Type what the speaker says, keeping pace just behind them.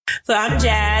So I'm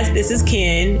Jazz. This is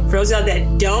Ken. For those of y'all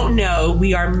that don't know,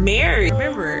 we are married.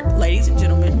 Remember, ladies and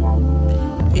gentlemen,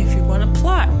 if you're going to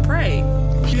plot, pray.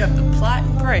 You have to plot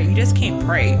and pray. You just can't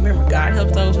pray. Remember, God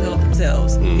helps those who help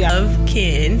themselves. We love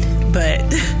Ken, but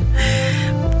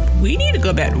we need to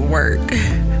go back to work.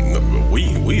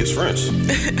 We is friends.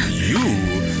 You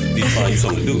need to find you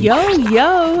something to do.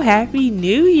 Yo, happy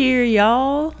New Year,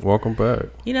 y'all. Welcome back.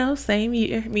 You know, same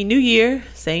year. I mean, New Year,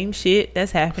 same shit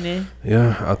that's happening.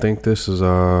 Yeah, I think this is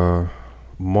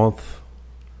month.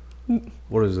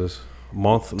 What is this?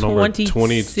 Month number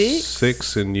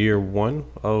 26 in year one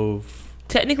of.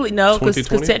 Technically, no, because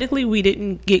technically we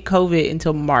didn't get COVID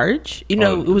until March. You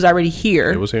know, it was already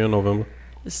here. It was here in November.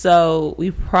 So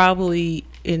we probably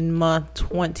in month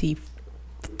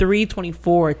 23,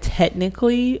 24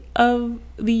 technically of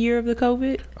the year of the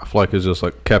COVID. I feel like it's just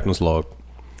like Captain's log.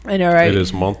 I know, right? It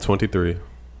is month 23.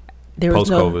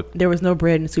 Post-COVID. There was no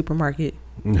bread in the supermarket.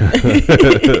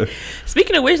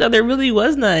 Speaking of which, though, there really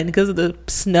was none because of the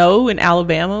snow in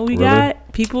Alabama we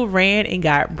got. People ran and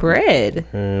got bread,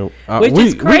 which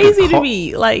is crazy to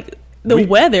me. Like, the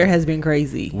weather has been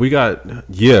crazy. We got,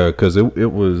 because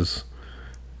it was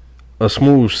a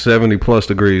smooth 70 plus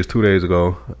degrees 2 days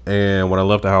ago, and when I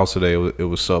left the house today, it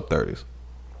was sub 30s.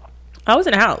 I was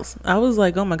in the house. I was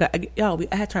like, oh my God, y'all,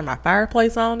 I had to turn my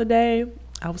fireplace on today.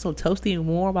 I was so toasty and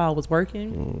warm while I was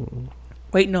working.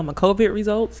 Waiting on my COVID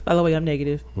results. By the way, I'm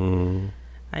negative.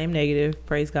 I am negative.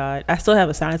 Praise God. I still have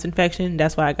a sinus infection.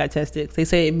 That's why I got tested. They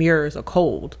say it mirrors a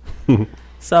cold.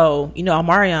 So, you know, I'm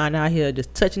Marion out here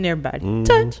just touching everybody.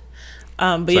 Touch.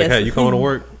 But it's yeah, like, hey, you coming to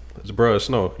work? It's it's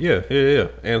snow. Yeah.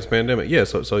 And it's pandemic. Yeah.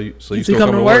 So you still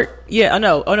coming to work? Yeah. I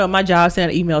know. Oh no, my job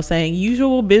sent an email saying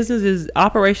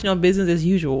operational business as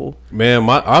usual. Man,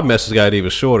 our message got even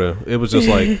shorter. It was just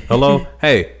like, hello,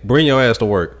 hey, bring your ass to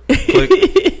work. Click.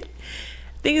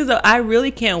 Thing is, though, I really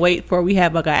can't wait for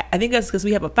I think that's because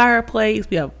we have a fireplace,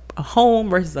 we have a home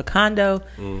versus a condo.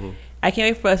 I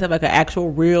can't wait for us to have like an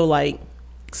actual real like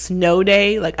snow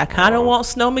day. Like, I kind of want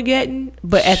Snowmageddon,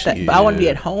 but but I want to be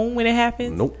at home when it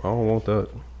happens. Nope, I don't want that.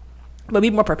 But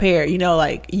be more prepared, you know,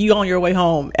 like you on your way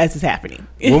home as it's happening.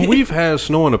 When we've had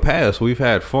snow in the past, we've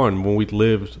had fun when we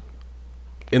lived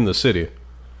in the city.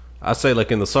 I say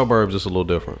like in the suburbs, it's a little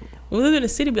different. When we lived in the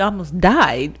city, we almost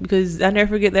died because I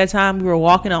never forget that time we were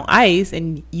walking on ice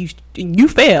and you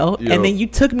fell and then you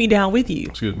took me down with you.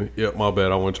 Excuse me. Yeah, my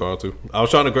bad. I wasn't trying to. I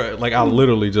was trying to grab. Like, I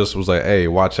literally just was like, "Hey,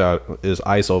 watch out! There's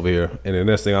ice over here." And the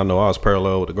next thing I know, I was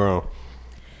parallel with the ground.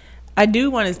 I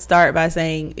do want to start by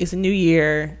saying it's a new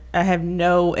year. I have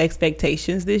no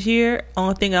expectations this year.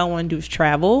 Only thing I want to do is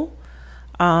travel.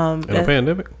 In a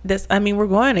pandemic. We're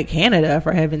going to Canada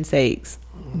for heaven's sakes.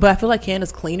 But I feel like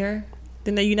Canada's cleaner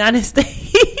than the United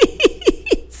States.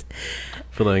 I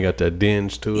feel like I got that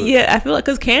dinge to it. Yeah, I feel like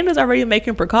because Canada's already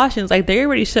making precautions. Like, they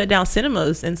already shut down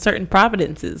cinemas in certain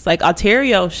provinces. Like,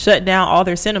 Ontario shut down all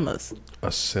their cinemas.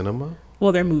 A cinema?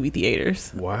 Well, they're movie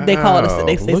theaters. Wow. They call it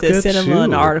they said cinema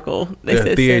in the article. They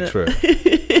said theater.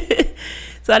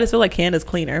 So I just feel like Canada's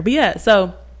cleaner. But yeah,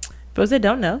 so for those that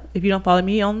don't know, if you don't follow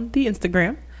me on the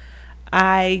Instagram,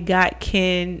 I got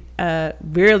Ken a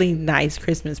really nice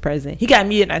Christmas present. He got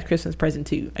me a nice Christmas present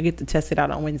too. I get to test it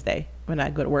out on Wednesday when I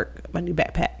go to work, my new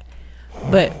backpack.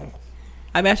 But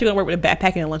I'm actually going to work with a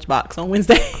backpack and a lunchbox on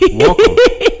Wednesday. Welcome.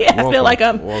 I feel like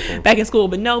I'm back in school.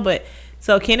 But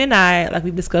so Ken and I, like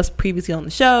we've discussed previously on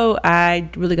the show, I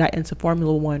really got into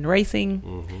Formula One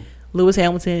racing. Lewis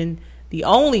Hamilton, the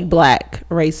only black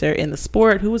racer in the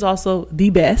sport, who was also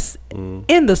the best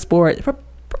in the sport.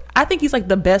 I think he's like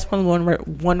the best Formula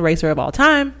One racer of all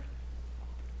time.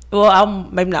 Well,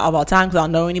 maybe not of all time because I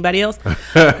don't know anybody else.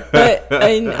 But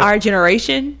in our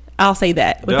generation, I'll say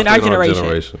that. Within our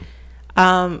generation.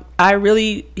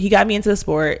 He got me into the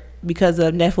sport because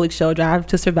of Netflix show Drive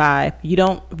to Survive. If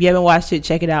you haven't watched it,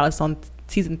 check it out. It's on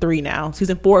season 3 now.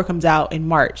 Season 4 comes out in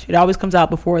March. It always comes out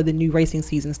before the new racing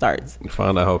season starts. You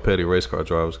find out how petty race car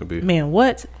drivers can be. Man,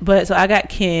 what? But so I got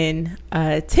Ken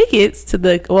tickets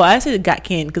to I said got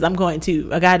Ken because I'm going too.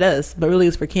 I got us, but really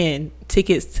it's for Ken,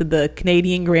 tickets to the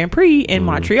Canadian Grand Prix in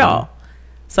Montreal.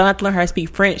 So I have to learn how to speak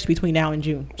French between now and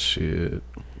June. Shit.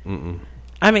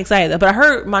 I'm excited, but I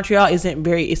heard Montreal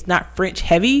it's not French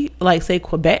heavy like say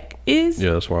Quebec is.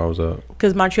 Yeah, that's where I was at.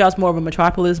 Because Montreal's more of a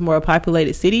metropolis, more a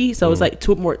populated city, so it's like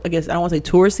more. I guess I don't want to say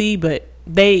touristy, but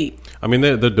they're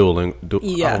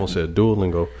duolingo. I almost said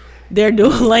Duolingo. They're dual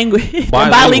language. They're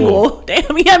bilingual.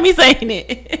 Damn, you have me saying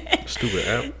it.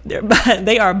 Stupid app.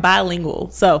 They are bilingual,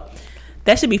 so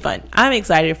that should be fun. I'm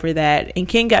excited for that. And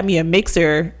Ken got me a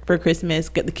mixer for Christmas,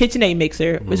 the KitchenAid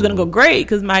mixer, which is going to go great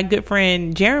because my good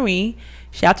friend Jeremy,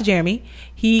 shout out to Jeremy,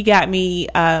 he got me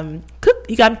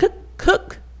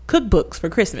cookbooks for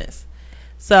Christmas.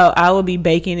 So I will be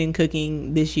baking and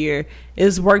cooking this year.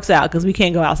 It works out because we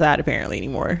can't go outside apparently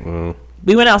anymore.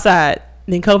 We went outside,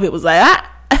 then COVID was like,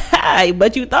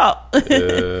 but you thought.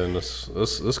 Yeah, and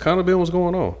that's kind of been what's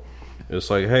going on.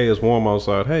 It's like, hey, it's warm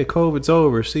outside. Hey, COVID's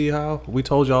over. See how we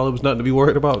told y'all it was nothing to be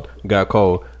worried about? Got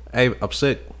cold. Hey, I'm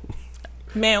sick.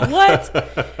 Man, what?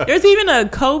 There's even a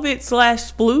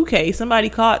COVID/flu case. Somebody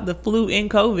caught the flu and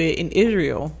COVID in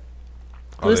Israel.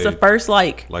 It was the first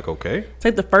okay? It's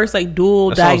like the first dual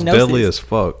that diagnosis. Sounds deadly as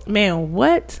fuck. Man,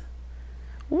 what?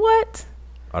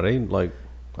 Are they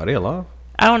alive?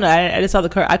 I don't know. I just saw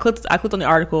I clicked on the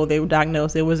article. They were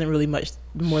diagnosed. There wasn't really much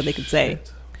more they could say.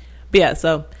 But yeah,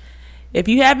 so if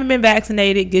you haven't been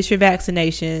vaccinated, get your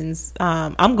vaccinations.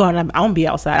 I'm gonna be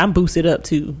outside. I'm boosted up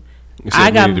too. You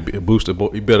said you need to be boosted.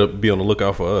 You better be on the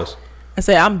lookout for us. I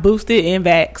said I'm boosted and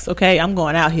vaxxed. Okay, I'm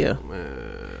going out here.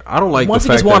 Man, I don't like once the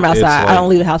fact it gets warm outside. I don't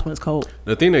leave the house when it's cold.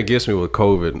 The thing that gets me with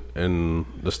COVID and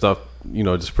the stuff,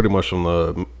 just pretty much from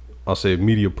the, I'll say,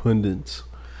 media pundits,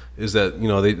 is that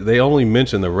they only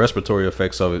mention the respiratory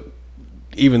effects of it,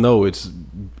 even though it's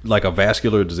like a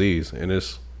vascular disease, and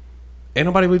ain't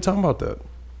nobody really talking about that.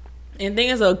 And the thing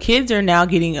is, though, kids are now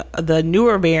getting the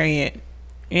newer variant.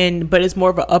 But it's more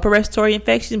of an upper respiratory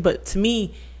infection. But to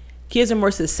me, kids are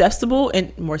more susceptible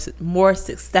and more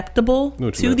susceptible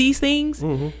to these things.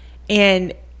 Mm-hmm.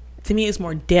 And to me, it's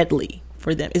more deadly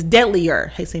for them. It's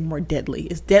deadlier. I say more deadly.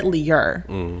 It's deadlier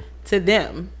to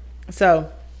them. So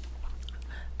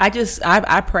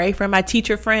I pray for my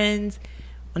teacher friends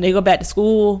when they go back to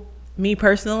school. Me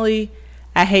personally,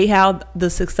 I hate how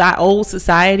the old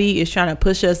society is trying to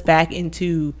push us back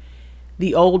into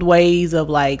the old ways of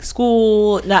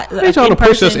school. They're trying to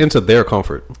push us into their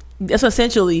comfort. That's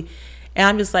essentially. And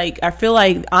I'm just I feel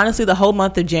like honestly the whole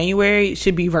month of January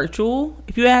should be virtual.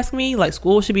 If you ask me,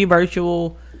 school should be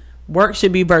virtual, work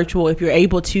should be virtual. If you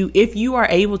are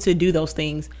able to do those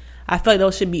things, I feel like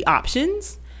those should be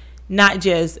options, not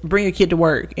just bring your kid to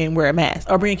work and wear a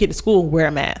mask or bring your kid to school and wear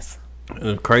a mask.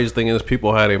 And the crazy thing is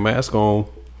people had a mask on,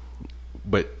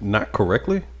 but not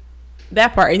correctly.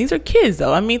 That part. And these are kids,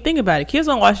 though. I mean, think about it. Kids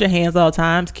don't wash their hands all the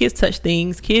time. Kids touch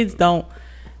things. Kids don't.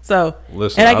 So,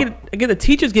 listen, and I get the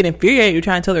teachers get infuriated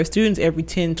trying to tell their students every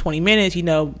 10, 20 minutes,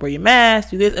 wear your mask,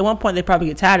 do this. At one point, they probably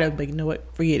get tired of it, but you know what?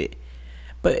 Forget it.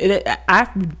 But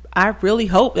I really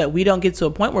hope that we don't get to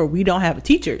a point where we don't have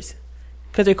teachers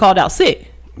because they're called out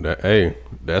sick.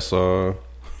 That's on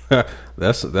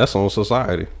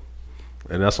society.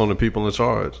 And that's on the people in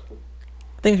charge.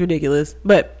 I think it's ridiculous.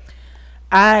 But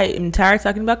I am tired of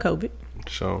talking about COVID.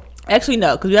 Sure. Actually,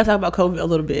 no, because we got to talk about COVID a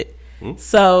little bit.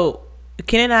 So,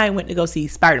 Ken and I went to go see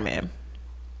Spider-Man.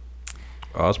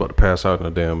 I was about to pass out in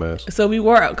a damn mask. So, we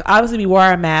wore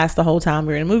our masks the whole time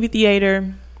we were in a movie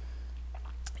theater.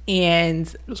 And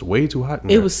it was way too hot in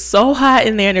there. It was so hot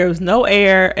in there. And there was no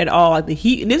air at all. The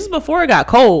heat. And this is before it got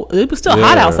cold. It was still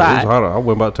hot outside. It was hot. I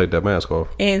wasn't about to take that mask off.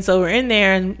 And so we're in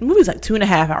there, and the movie's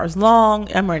 2.5 hours long.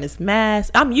 I'm wearing this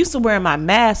mask. I'm used to wearing my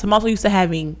mask. I'm also used to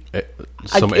having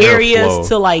some areas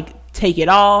to take it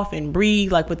off and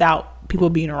breathe without people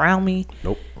being around me.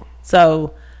 Nope.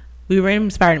 So we were in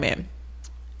Spider-Man.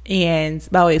 And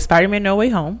by the way, Spider-Man No Way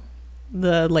Home,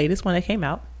 the latest one that came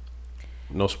out.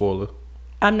 No spoiler.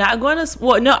 I'm not going to.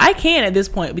 Well, no, I can at this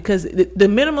point because the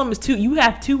minimum is 2. You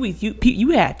have 2 weeks. You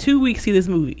have 2 weeks to see this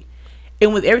movie,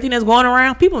 and with everything that's going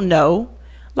around, people know.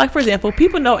 For example,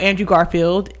 people know Andrew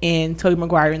Garfield and Tobey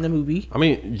Maguire in the movie. I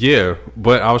mean, yeah,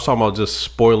 but I was talking about just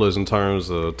spoilers in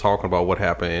terms of talking about what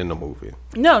happened in the movie.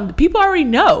 No, people already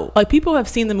know. People have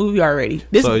seen the movie already.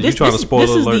 So you trying to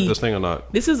spoiler alert this thing or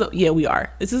not? We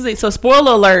are. So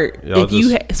spoiler alert.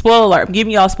 Spoiler alert. I'm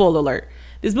giving y'all spoiler alert.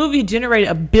 This movie generated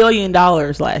 $1 billion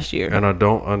last year. And I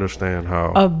don't understand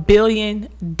how. $1 billion.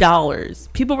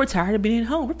 People were tired of being at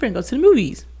home. We're going to go to the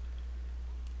movies.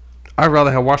 I'd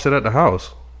rather have watched it at the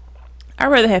house. I'd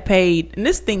rather have paid. And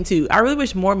this thing, too, I really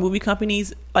wish more movie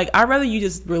companies, I'd rather you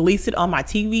just release it on my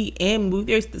TV and movie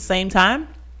theaters at the same time.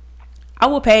 I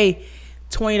will pay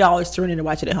 $20 to rent it and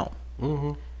watch it at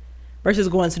home versus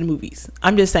going to the movies.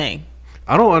 I'm just saying.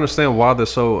 I don't understand why they're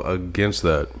so against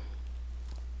that.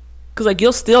 Because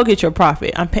you'll still get your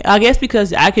profit. I guess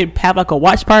because I could have a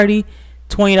watch party,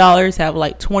 $20,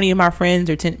 have 20 of my friends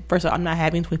or 10. First of all, I'm not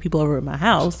having 20 people over at my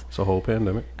house. It's a whole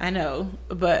pandemic. I know,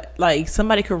 but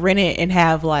somebody could rent it and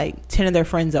have 10 of their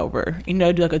friends over. Do a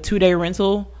 2-day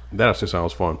rental. That actually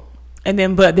sounds fun. And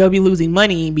then, but they'll be losing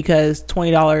money because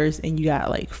 $20 and you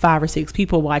got 5 or 6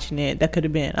 people watching it. That could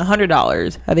have been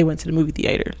 $100 how they went to the movie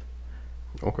theater.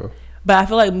 Okay. But I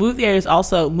feel like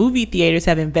movie theaters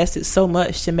have invested so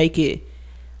much to make it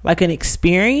like an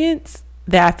experience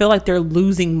that I feel like they're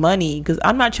losing money, because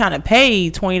I'm not trying to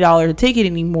pay $20 a ticket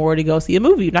anymore to go see a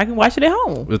movie, and I can watch it at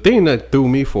home. The thing that threw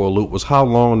me for a loop was how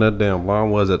long that damn line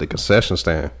was at the concession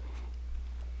stand.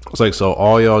 It's like, so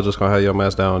all y'all just gonna have your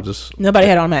mask down? Just nobody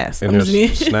had on masks. And they're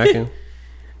snacking.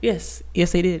 Yes,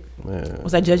 they did. Man.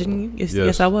 Was I judging you?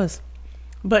 Yes, I was.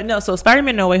 But no, so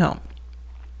Spider-Man No Way Home,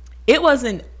 it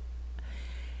wasn't,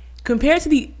 compared to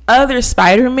the other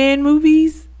Spider-Man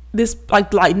movies, this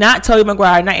like not Tobey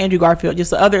Maguire, not Andrew Garfield,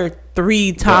 just the other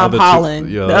three, Tom Holland,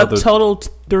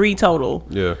 three total.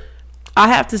 Yeah, I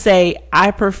have to say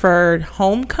I preferred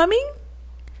Homecoming.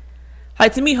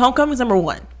 Like, to me, Homecoming is number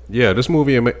one. Yeah, this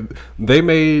movie, they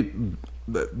made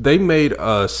a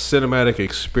cinematic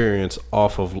experience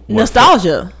off of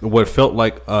nostalgia. What felt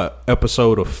like a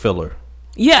episode of filler.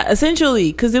 Yeah,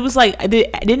 essentially, because it was like it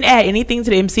didn't add anything to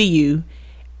the MCU.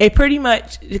 It pretty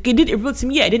much it didn't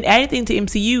add anything to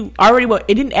MCU already. But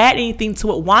it didn't add anything to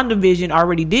what WandaVision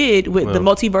already did with the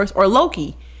multiverse or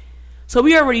Loki. So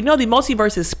we already know the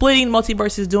multiverse is splitting,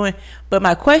 multiverse is doing. But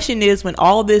my question is, when the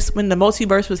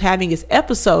multiverse was having its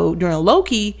episode during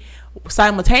Loki,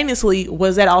 simultaneously,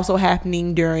 was that also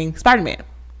happening during Spider-Man?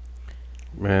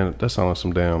 Man, that sounds like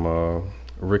some damn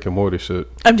Rick and Morty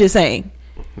shit. I'm just saying.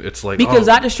 It's like, because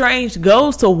Doctor Strange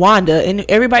goes to Wanda, and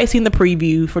everybody's seen the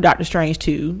preview for Doctor Strange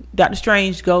 2. Doctor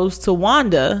Strange goes to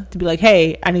Wanda to be like,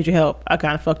 hey, I need your help. I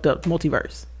kind of fucked up the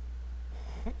multiverse.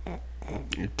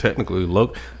 Technically,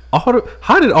 look,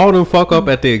 how did all them fuck up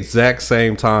at the exact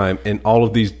same time in all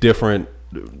of these different...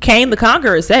 Kang the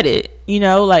Conqueror said it. You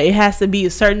know, like, it has to be a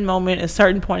certain moment, a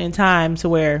certain point in time to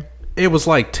where... It was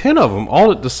like 10 of them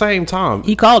all at the same time.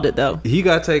 He called it, though. He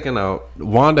got taken out.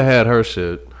 Wanda had her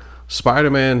shit.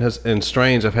 Spider-Man and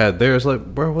Strange have had theirs. Like,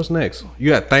 bro, what's next? You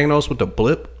got Thanos with the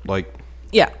blip? Like...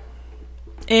 Yeah.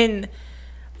 And,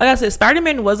 like I said,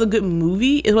 Spider-Man was a good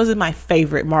movie. It wasn't my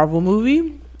favorite Marvel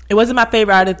movie. It wasn't my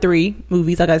favorite out of the three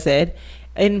movies, like I said.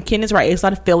 And Ken is right. It's a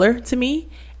lot of filler to me.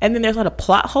 And then there's a lot of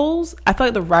plot holes. I feel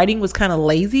like the writing was kind of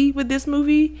lazy with this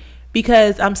movie,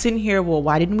 because I'm sitting here, well,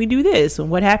 why didn't we do this?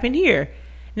 And what happened here?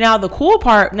 Now, the cool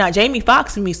part, Jamie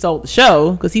Foxx and me sold the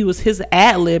show, because his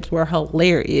ad-libs were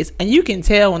hilarious. And you can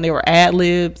tell when they were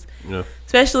ad-libs,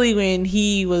 especially when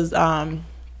he was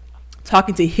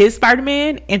talking to his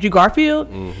Spider-Man, Andrew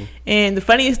Garfield. Mm-hmm. And the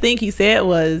funniest thing he said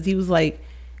was, he was like,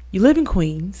 you live in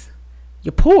Queens,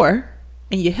 you're poor,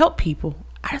 and you help people.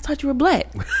 I just thought you were black.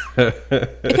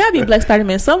 It gotta be a black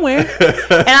Spider-Man somewhere.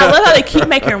 And I love how they keep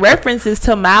making references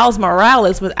to Miles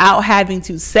Morales without having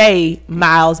to say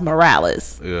Miles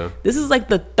Morales. Yeah, this is like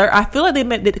the third. I feel like they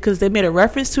meant it because they made a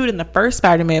reference to it in the first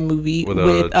Spider-Man movie with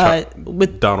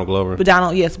Donald Glover. With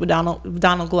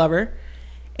Donald Glover.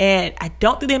 And I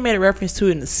don't think they made a reference to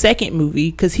it in the second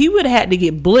movie, because he would have had to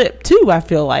get blipped too, I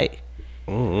feel like.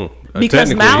 Mm-hmm.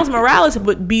 Because Miles Morales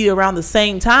would be around the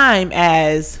same time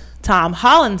as Tom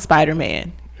Holland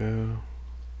Spider-Man. Yeah.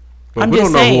 But we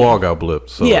don't know who all got blipped.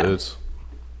 So it's...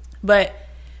 But,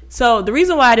 so the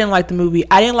reason why I didn't like the movie,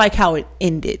 I didn't like how it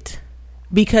ended.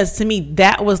 Because to me,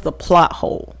 that was the plot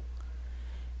hole.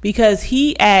 Because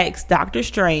he asked Doctor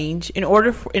Strange, in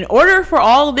order for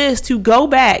all of this to go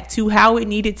back to how it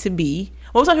needed to be,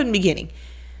 what was I from the beginning?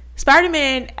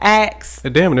 Spider-Man asks...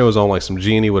 Damn, it was on like some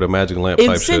genie with a magic lamp type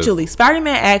shit. Essentially,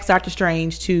 Spider-Man asks Doctor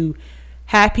Strange to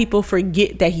have people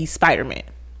forget that he's Spider-Man.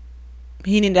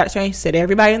 He and Doctor Strange said,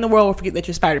 everybody in the world will forget that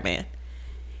you're Spider-Man.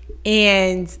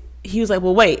 And he was like,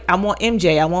 well, wait, I want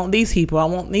MJ. I want these people. I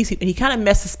want these people. And he kind of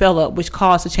messed the spell up, which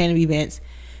caused a chain of events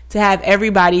to have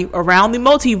everybody around the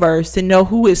multiverse to know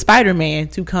who is Spider-Man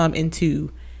to come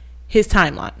into his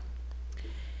timeline.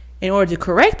 In order to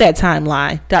correct that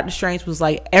timeline, Doctor Strange was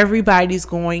like, everybody's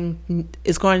going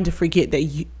to forget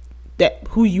that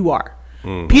who you are.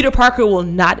 Mm-hmm. Peter Parker will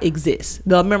not exist.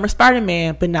 They'll remember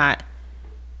Spider-Man, but not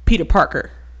Peter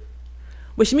Parker.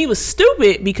 Which to me was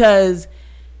stupid, because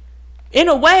in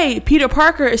a way, Peter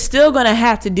Parker is still going to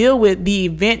have to deal with the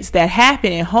events that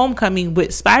happen in Homecoming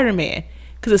with Spider-Man.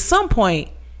 Because at some point...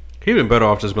 He'd been better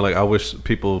off just being like, I wish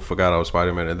people forgot I was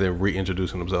Spider-Man, and then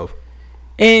reintroducing himself.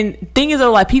 And thing is,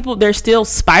 though, like, people, they're still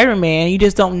Spider-Man. You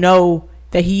just don't know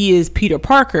that he is Peter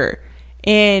Parker.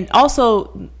 And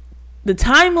also, the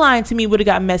timeline to me would have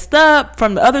got messed up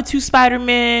from the other two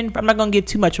Spider-Men. I'm not going to give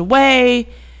too much away.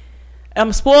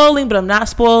 I'm spoiling, but I'm not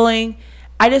spoiling.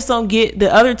 I just don't get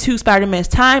the other two Spider-Man's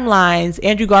timelines,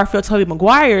 Andrew Garfield, Tobey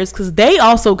Maguire's, because they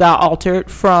also got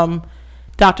altered from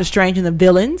Doctor Strange and the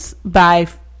villains by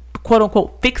quote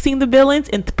unquote fixing the villains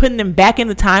and putting them back in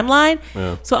the timeline.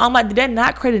 Yeah. So I'm like, did that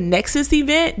not create a Nexus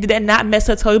event? Did that not mess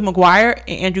up Tobey Maguire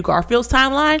and Andrew Garfield's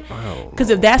timeline?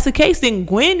 Because if that's the case, then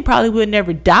Gwen probably would have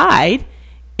never died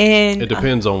And it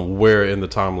depends on where in the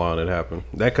timeline it happened.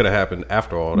 That could have happened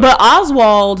after all that. But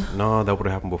Oswald, no, that would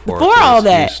have happened before all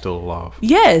that. He's still alive.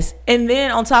 Yes, and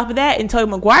then on top of that, in Tobey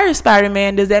Maguire's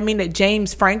Spider-Man, does that mean that not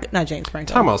James Franco?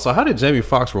 Time out. So how did Jamie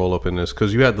Foxx roll up in this?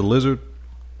 Because you had the lizard.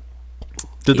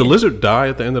 Did the lizard die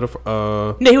at the end of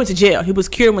the? No, he went to jail. He was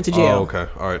cured, went to jail. Oh, okay.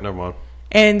 All right, never mind.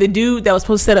 And the dude that was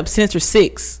supposed to set up Sinister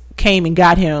Six came and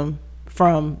got him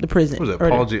from the prison. What was that?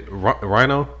 Paul G.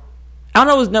 Rhino? I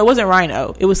don't know. It wasn't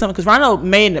Rhino. It was something because Rhino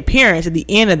made an appearance at the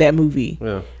end of that movie.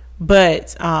 Yeah.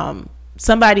 But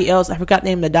somebody else, I forgot the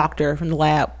name of the doctor from the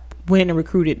lab, went and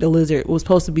recruited the lizard. It was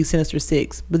supposed to be Sinister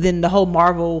Six, but then the whole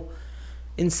Marvel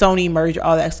and Sony merger,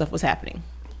 all that stuff was happening,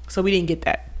 so we didn't get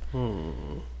that.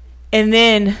 And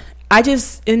then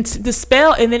the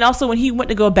spell, and then also when he went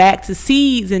to go back to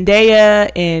see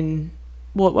Zendaya and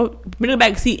when he went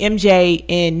back to see MJ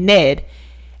and Ned.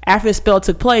 After the spell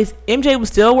took place, MJ was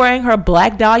still wearing her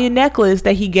Black Dahlia necklace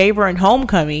that he gave her in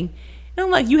Homecoming. And I'm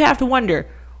like, you have to wonder,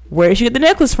 where did she get the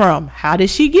necklace from? How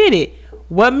did she get it?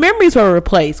 What memories were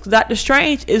replaced? Because Doctor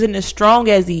Strange isn't as strong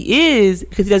as he is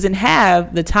because he doesn't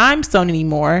have the Time Stone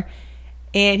anymore.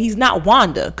 And he's not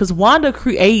Wanda, because Wanda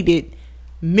created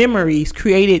memories,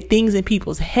 created things in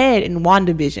people's head in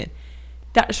WandaVision.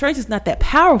 Doctor Strange is not that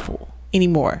powerful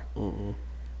anymore.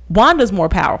 Wanda's more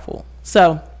powerful.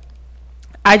 So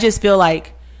I just feel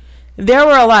like there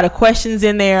were a lot of questions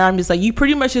in there. I'm just like, you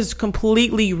pretty much just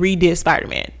completely redid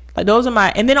Spider-Man. Like, those are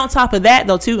my, and then on top of that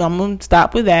though too, I'm gonna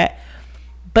stop with that.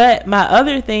 But my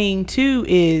other thing too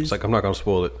is, it's like, I'm not gonna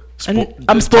spoil it.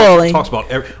 I'm spoiling. Talks about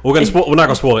we're not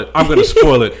gonna spoil it. I'm gonna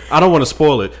spoil it. I don't want to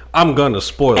spoil it. I'm gonna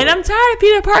spoil it. And I'm tired of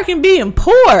Peter Parker being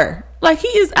poor. Like, he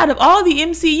is, out of all the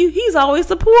MCU, he's always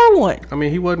the poor one. I mean,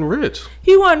 he wasn't rich.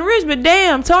 He wasn't rich, but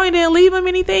damn, Tony didn't leave him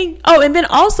anything. Oh, and then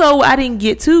also, I didn't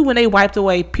get to when they wiped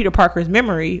away Peter Parker's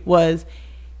memory was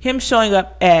him showing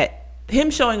up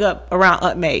around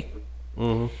Aunt May.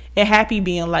 And Happy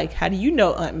being like, how do you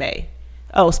know Aunt May?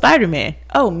 Oh, Spider-Man.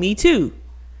 Oh, me too.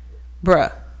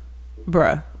 Bruh.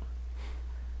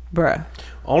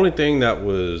 Only thing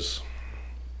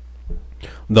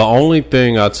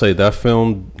I'd say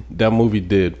that movie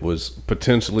did was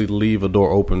potentially leave a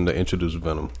door open to introduce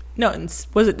Venom.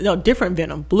 Different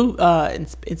Venom? Blue,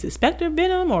 it's Inspector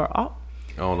Venom or all?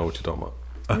 I don't know what you're talking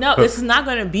about. No, this is not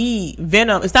going to be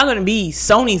Venom. It's not going to be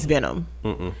Sony's Venom.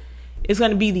 It's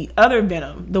going to be the other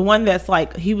Venom, the one that's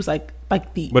like, he was like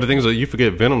the. But the thing is that you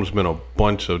forget Venom's been a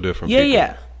bunch of different people.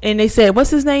 Yeah. And they said,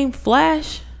 what's his name?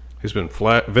 Flash. He's been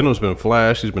Venom's been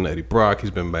Flash. He's been Eddie Brock.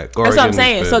 He's been Matt Gargan. That's what I'm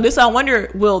saying. So this, I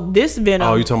wonder, will this Venom?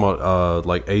 Oh, you talking about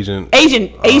like Agent?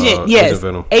 Yes, Agent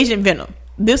Venom. Agent Venom.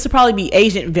 This will probably be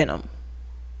Agent Venom,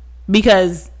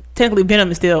 because technically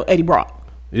Venom is still Eddie Brock.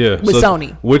 Yeah, with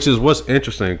Sony, which is what's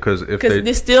interesting because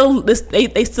they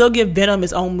still give Venom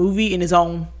his own movie and his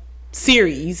own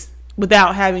series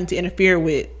without having to interfere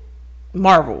with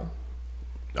Marvel.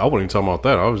 I wasn't even talking about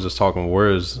that. I was just talking,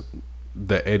 where's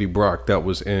the Eddie Brock that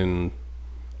was in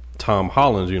Tom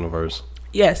Holland's universe?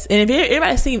 Yes, and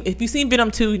if you've seen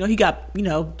Venom 2, he got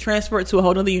transferred to a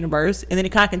whole other universe, and then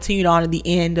it kind of continued on at the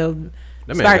end of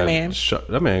Spider-Man.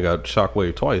 That man got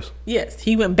Shockwave twice. Yes,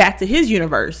 he went back to his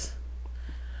universe,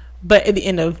 but at the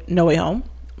end of No Way Home.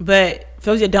 But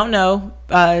for those that don't know,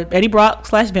 Eddie Brock /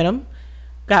 Venom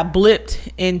got blipped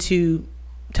into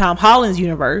Tom Holland's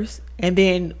universe, and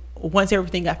then once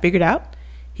everything got figured out,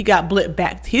 he got blipped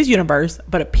back to his universe,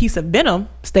 but a piece of Venom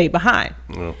stayed behind.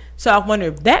 Yeah. So I wonder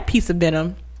if that piece of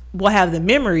Venom will have the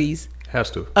memories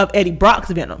of Eddie Brock's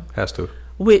Venom.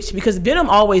 Because Venom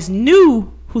always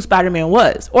knew who Spider-Man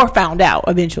was, or found out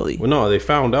eventually. Well, no, they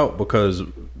found out because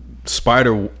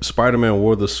Spider-Man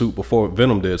wore the suit before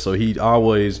Venom did, so he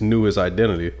always knew his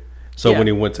identity. So when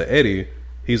he went to Eddie,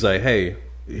 he's like, hey,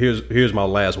 here's my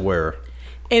last wearer.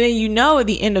 And then at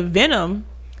the end of Venom,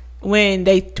 when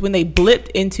they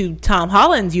blipped into Tom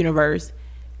Holland's universe,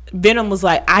 Venom was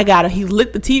like, he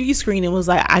licked the TV screen and was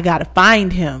like, I gotta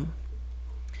find him.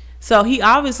 So he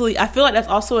obviously, I feel like that's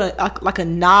also like a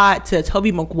nod to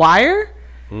Tobey Maguire,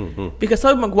 because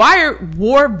Tobey Maguire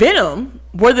wore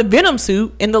the Venom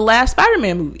suit in his last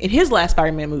Spider-Man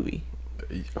movie.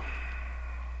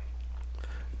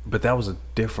 But that was a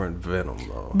different Venom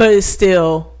though. But it's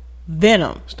still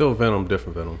Venom. Still Venom,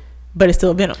 different Venom. But it's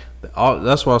still Venom.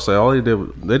 That's why I say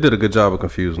they did a good job of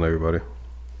confusing everybody.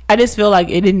 I just feel like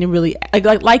it didn't really,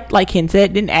 like Ken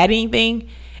said, didn't add anything.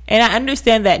 And I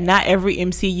understand that not every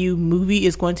MCU movie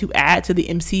is going to add to the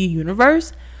MCU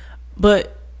universe,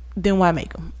 but then why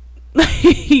make them?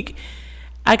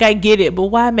 Like, I get it, but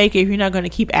why make it if you're not going to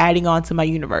keep adding on to my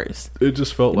universe? It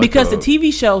just felt like because the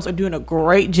TV shows are doing a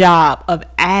great job of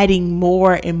adding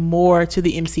more and more to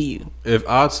the MCU.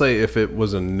 If it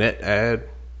was a net add,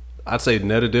 I'd say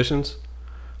net additions.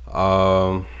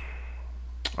 I'd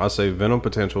say Venom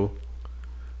potential,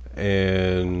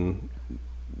 and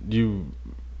you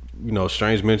know,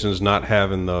 Strange mentions not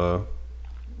having a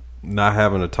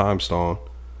time stone,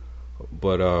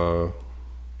 but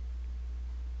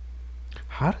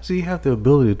how does he have the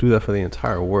ability to do that for the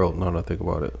entire world? Now that I think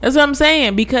about it, that's what I'm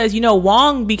saying. Because you know,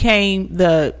 Wong became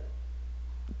the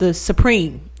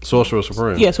Supreme Sorcerer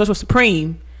Supreme. Yeah, Sorcerer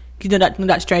Supreme. You know,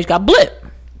 Doctor Strange got blip.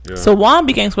 Yeah. So Wong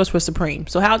became Sorcerer Supreme.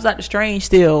 So how is Doctor Strange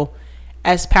still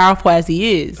as powerful as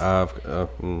he is? I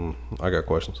got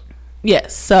questions.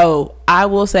 Yes, so I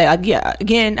will say,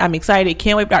 again, I'm excited.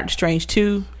 Can't wait for Doctor Strange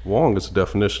 2. Wong is the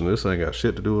definition. This ain't got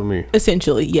shit to do with me.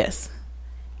 Essentially, yes.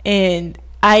 And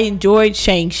I enjoyed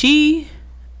Shang-Chi.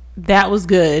 That was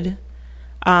good.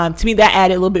 To me, that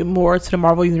added a little bit more to the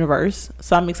Marvel Universe.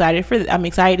 So I'm excited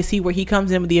to see where he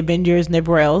comes in with the Avengers and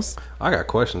everywhere else. I got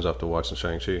questions after watching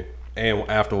Shang-Chi. And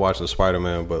after watching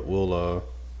Spider-Man, but we'll...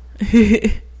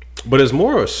 But it's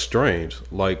more Strange.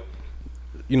 Like,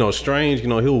 you know, Strange, you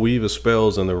know, he'll weave his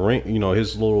spells and the ring, you know,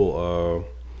 his little,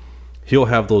 he'll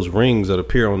have those rings that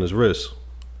appear on his wrist.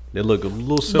 They look a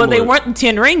little similar. But they weren't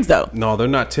 10 rings, though. No, they're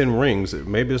not 10 rings.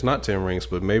 Maybe it's not 10 rings,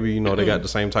 but maybe, you know, they got the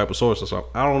same type of source or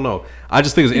something. I don't know. I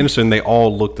just think it's interesting. They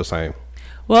all look the same.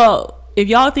 Well, if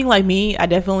y'all think like me, I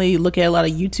definitely look at a lot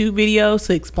of YouTube videos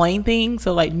to explain things.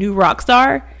 So, like, New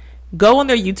Rockstar, go on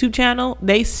their YouTube channel.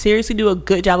 They seriously do a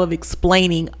good job of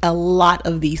explaining a lot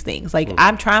of these things. Like,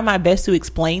 I'm trying my best to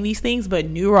explain these things, but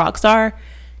New Rockstar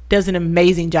does an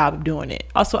amazing job of doing it.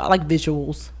 Also, I like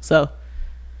visuals, so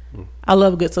I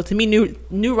love good. So to me, New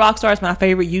Rockstar is my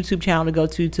favorite YouTube channel to go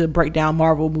to break down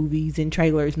Marvel movies and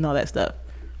trailers and all that stuff.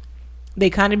 They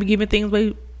kind of be giving things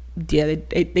away. Yeah,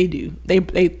 they do. They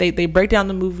break down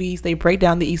the movies. They break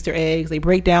down the Easter eggs. They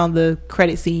break down the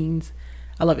credit scenes.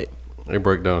 I love it. They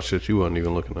break down shit you wasn't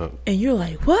even looking at. And you're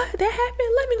like, what? That happened?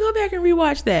 Let me go back and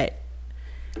rewatch that.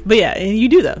 But yeah, and you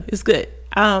do though. It's good.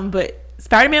 But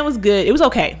Spider-Man was good. It was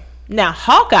okay. Now,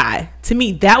 Hawkeye, to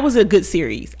me, that was a good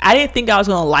series. I didn't think I was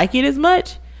going to like it as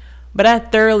much, but I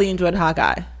thoroughly enjoyed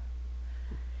Hawkeye.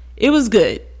 It was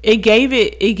good. It gave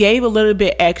a little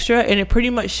bit extra, and it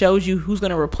pretty much shows you who's going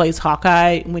to replace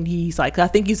Hawkeye when he's like, I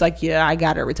think he's like, yeah, I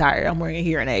got to retire. I'm wearing a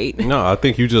hearing aid. No, I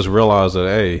think you just realized that,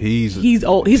 hey, he's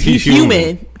old. He's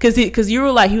human. Because you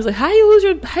were like, he was like, how you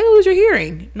lose your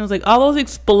hearing? And I was like, all those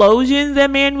explosions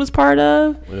that man was part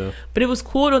of. Yeah. But it was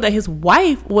cool though that his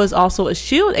wife was also a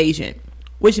SHIELD agent,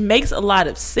 which makes a lot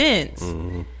of sense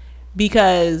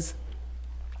because,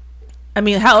 I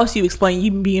mean, how else do you explain you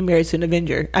being married to an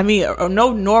Avenger? I mean, or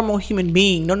no normal human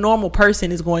being, no normal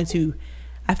person is going to,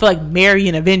 I feel like, marry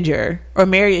an Avenger or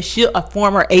marry a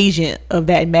former agent of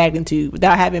that magnitude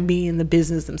without having been in the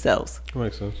business themselves. That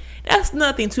makes sense. That's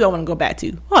another thing, too, I want to go back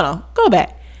to. Hold on. Go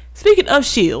back. Speaking of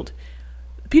S.H.I.E.L.D.,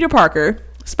 Peter Parker,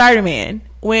 Spider-Man,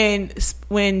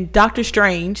 when Doctor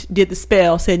Strange did the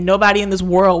spell, said nobody in this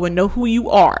world would know who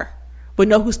you are, would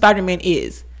know who Spider-Man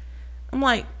is. I'm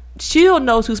like, S.H.I.E.L.D.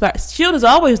 knows who S.H.I.E.L.D. has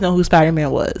always known who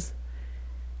Spider-Man was.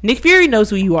 Nick Fury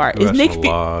knows who you are. Is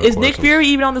Nick Fury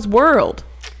even on this world?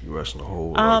 You're asking a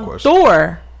whole lot of questions.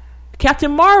 Thor,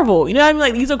 Captain Marvel. You know what I mean?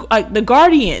 Like, these are like the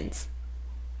Guardians.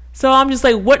 So I'm just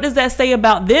like, what does that say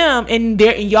about them and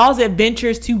y'all's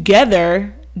adventures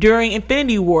together during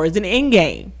Infinity Wars and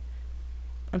Endgame?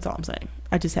 That's all I'm saying.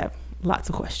 I just have lots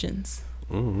of questions.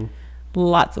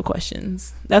 Lots of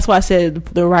questions. That's why I said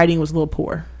the writing was a little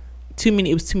poor.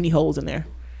 It was too many holes in there.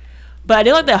 But I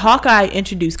did like that Hawkeye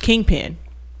introduced Kingpin,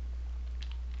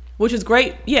 which is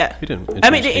great. Yeah, he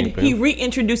didn't. He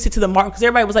reintroduced it to the Marvel because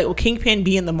everybody was like, "Well, Kingpin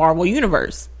be in the Marvel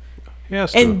universe."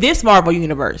 Yes, and this Marvel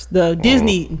universe, the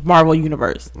Disney Marvel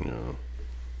universe. Yeah.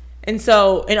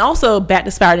 And also back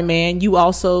to Spider-Man, you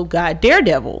also got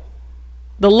Daredevil,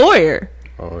 the lawyer.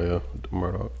 Oh yeah,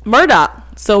 Murdoch.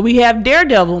 So we have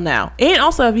Daredevil now, and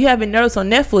also if you haven't noticed on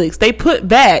Netflix, they put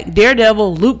back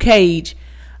Daredevil, Luke Cage,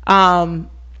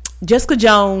 Jessica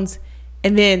Jones,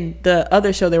 and then the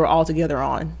other show they were all together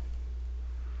on.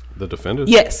 The Defenders?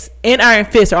 Yes, and Iron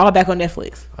Fist are all back on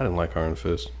Netflix. I didn't like Iron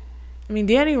Fist. I mean,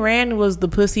 Danny Rand was the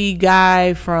pussy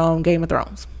guy from Game of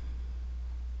Thrones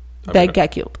that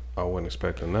got killed. I wasn't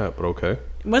expecting that, but okay.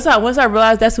 Once I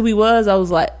realized that's who he was, I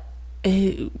was like,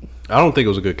 ew. I don't think it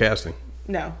was a good casting.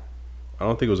 No. I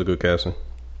don't think it was a good casting.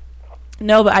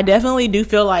 No, but I definitely do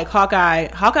feel like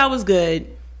Hawkeye was good.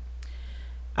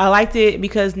 I liked it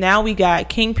because now we got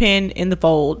Kingpin in the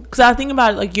fold. Because I was thinking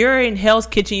about it, like, you're in Hell's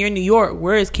Kitchen, you're in New York,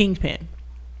 where is Kingpin?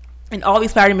 In all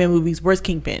these Spider-Man movies, where's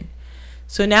Kingpin?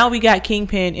 So now we got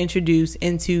Kingpin introduced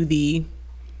into the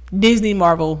Disney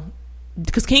Marvel.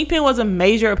 Because Kingpin was a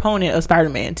major opponent of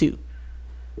Spider-Man too.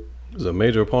 He was a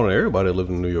major opponent of everybody that lived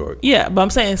in New York. Yeah, but I'm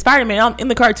saying Spider-Man, in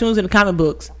the cartoons and the comic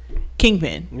books,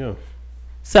 Kingpin. Yeah.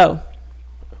 So.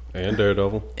 And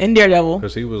Daredevil.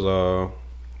 Because he was,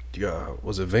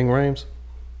 was it Ving Rhames?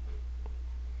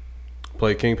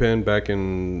 Played Kingpin back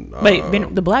in... Wait,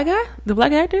 the black guy? The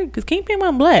black actor? Because Kingpin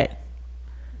wasn't black.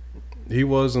 He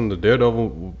was in the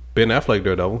Daredevil, Ben Affleck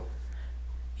Daredevil.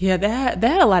 Yeah, that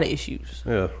had a lot of issues.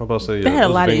 Yeah, I'm about to say, that had a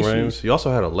lot Ving of issues. He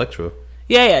also had Elektra.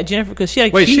 Yeah, Jennifer, because she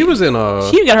was in...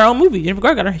 she got her own movie. Jennifer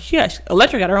Garner got her...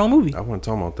 Elektra got her own movie. I wasn't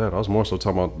talking about that. I was more so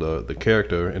talking about the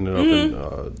character ended up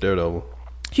in Daredevil.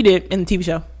 She did, in the TV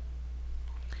show.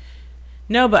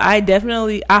 No, but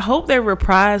I hope they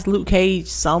reprise Luke Cage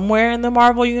somewhere in the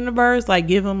Marvel universe. Like,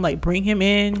 bring him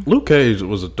in. Luke Cage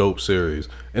was a dope series.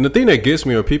 And the thing that gets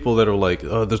me are people that are like,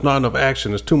 there's not enough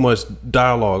action, there's too much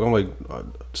dialogue. I'm like,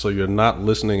 so you're not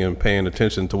listening and paying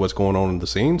attention to what's going on in the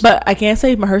scenes? But I can't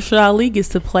say Mahershala Ali gets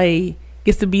to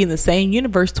be in the same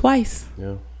universe twice.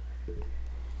 Yeah.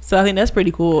 So I think that's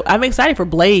pretty cool. I'm excited for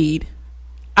Blade.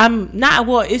 I'm not,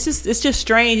 it's just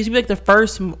strange. It should be like the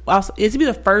first,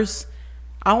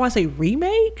 I don't want to say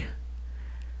remake,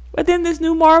 but then this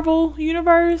new Marvel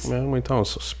universe. Man, how many times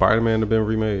Spider-Man have been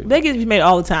remade? They get remade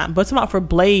all the time. But it's about for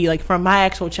Blade, like from my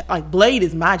actual, Blade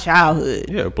is my childhood.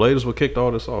 Yeah, Blade is what kicked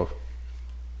all this off.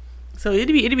 So it'd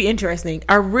be interesting.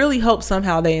 I really hope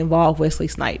somehow they involve Wesley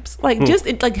Snipes.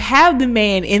 Have the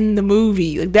man in the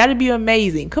movie. Like, that'd be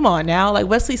amazing. Come on now. Like,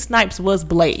 Wesley Snipes was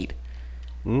Blade.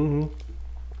 Mm-hmm.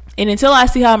 And until I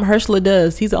see how Mahershala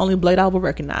does, he's the only Blade I will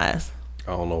recognize.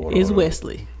 I don't know what is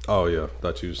Wesley. Oh yeah,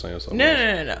 thought you were saying something.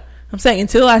 No. I'm saying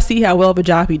until I see how well of a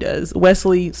job he does,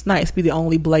 Wesley Snipes be the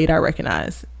only Blade I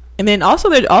recognize. And then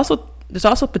there's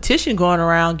also a petition going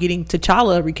around getting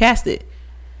T'Challa recasted,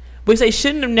 which they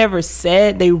shouldn't have never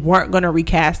said they weren't going to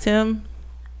recast him.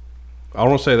 I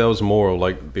don't say that was more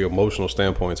like the emotional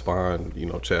standpoints behind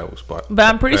Chadwick's spot. But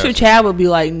I'm pretty sure Chad would be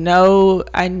like, no,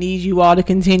 I need you all to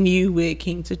continue with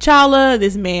King T'Challa.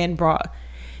 This man brought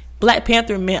Black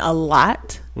Panther meant a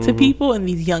lot to people and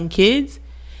these young kids,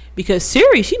 because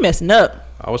Shuri, she messing up.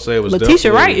 I would say it was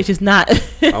Letitia Wright is just not.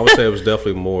 I would say it was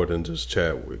definitely more than just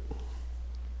Chadwick.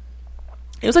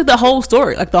 It was like the whole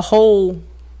story,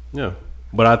 Yeah,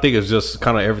 but I think it's just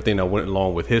kind of everything that went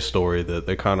along with his story that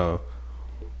they kind of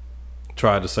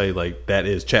tried to say like that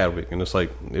is Chadwick, and it's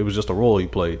like it was just a role he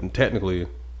played, and technically.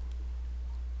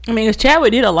 I mean, because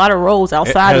Chadwick did a lot of roles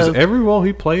outside of... every role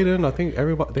he played in, I think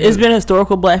everybody... It's been a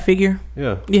historical black figure.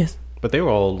 Yeah. Yes. But they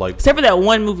were all like... Except for that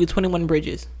one movie, 21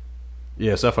 Bridges.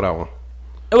 Yeah, except for that one.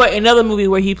 Wait, another movie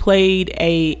where he played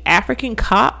a African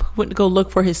cop, went to go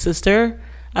look for his sister.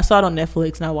 I saw it on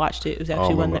Netflix and I watched it. It was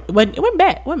actually... It went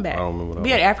bad. I don't remember that. We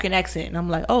had an African accent and I'm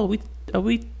like, oh, are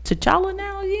we T'Challa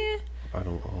now again? I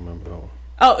don't remember that one.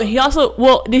 Oh, he also...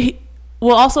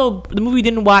 also, the movie we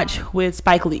didn't watch with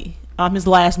Spike Lee. His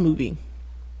last movie,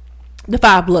 The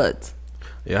Five Bloods.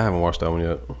 Yeah, I haven't watched that one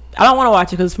yet. I don't want to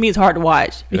watch it because for me it's hard to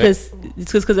watch because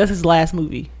that's his last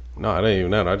movie. No, it ain't even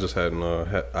that. I just hadn't.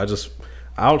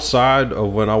 Outside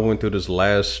of when I went through this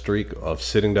last streak of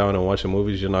sitting down and watching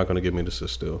movies, you're not going to get me to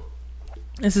sit still.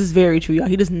 This is very true, y'all.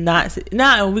 He does not sit.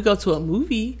 Now, when we go to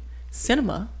a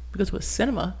cinema,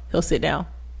 he'll sit down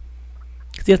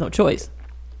because he has no choice.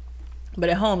 But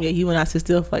at home, he will not sit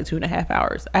still for 2.5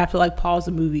 hours. I have to pause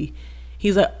the movie.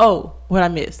 He's like, oh, what I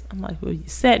missed? I'm like, well, you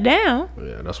sat down.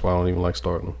 Yeah, that's why I don't even like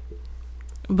starting.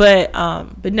 But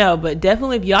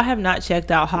definitely if y'all have not checked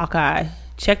out Hawkeye,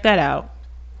 check that out.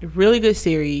 Really good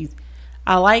series.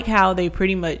 I like how they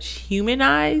pretty much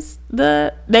humanized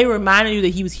they reminded you that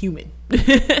he was human.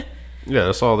 Yeah,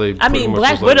 that's all they. I mean,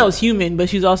 Black Widow's human, but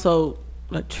she's also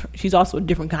a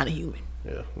different kind of human.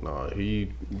 Yeah, no,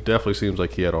 he definitely seems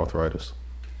like he had arthritis.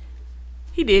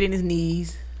 He did in his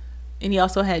knees, and he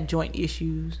also had joint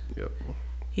issues. Yep.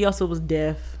 He also was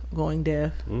going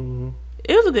deaf. Mm-hmm.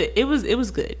 It was good. It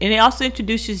was good, and it also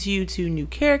introduces you to new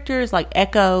characters like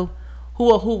Echo,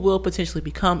 who will potentially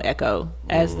become Echo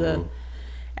as the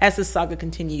saga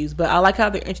continues. But I like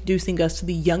how they're introducing us to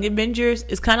the Young Avengers.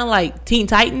 It's kind of like Teen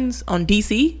Titans on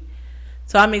DC.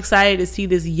 So I'm excited to see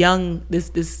this young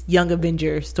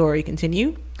Avenger story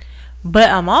continue. But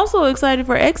I'm also excited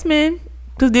for X-Men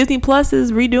because Disney Plus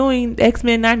is redoing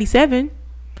X-Men 97.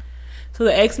 So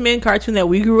the X-Men cartoon that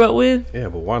we grew up with. Yeah,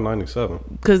 but why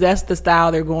 97? Because that's the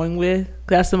style they're going with.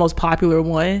 That's the most popular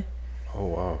one. Oh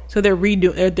wow! So they're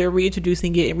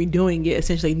reintroducing it and redoing it,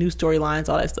 essentially new storylines,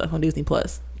 all that stuff on Disney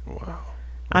Plus. Wow,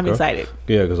 I'm excited.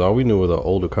 Yeah, because all we knew were the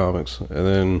older comics, and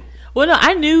then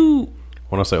I knew.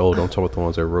 When I say old, I'm talking about the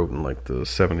ones they wrote in like the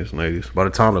 70s and 80s. By the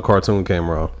time the cartoon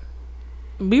came around,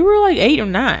 we were like 8 or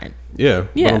 9. Yeah.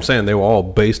 But I'm saying they were all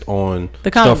based on the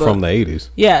stuff book from the 80s.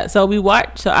 Yeah, so we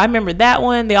watched. So I remember that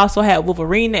one. They also had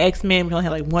Wolverine, the X-Men, which only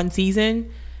had like one season,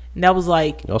 and that was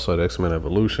like. You also had X-Men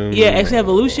Evolution. Yeah, X-Men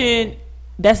Evolution.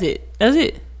 That's it. And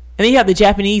then you have the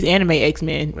Japanese anime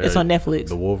X-Men. It's on Netflix.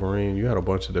 The Wolverine. You had a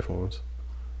bunch of different ones,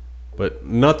 but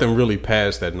nothing really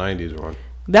past that 90s run.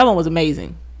 That one was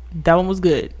amazing. That one was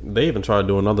good. They even tried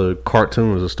doing other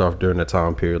cartoons and stuff during that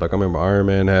time period. Like I remember Iron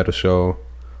Man had a show.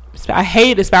 I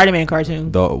hated the Spider-Man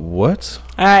cartoon. The what?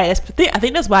 All right, I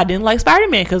think that's why I didn't like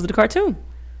Spider-Man, because of the cartoon.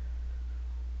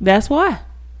 That's why.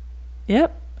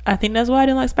 Yep, I think that's why I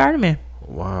didn't like Spider-Man.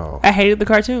 Wow. I hated the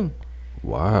cartoon.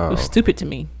 Wow. It was stupid to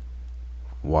me.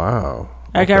 Wow.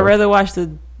 Like I'd rather watch the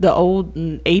old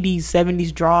 80s,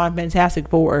 70s drawn Fantastic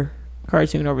Four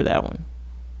cartoon over that one.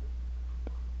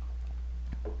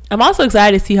 I'm also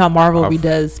excited to see how Marvel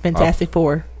redoes Fantastic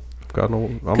Four. Because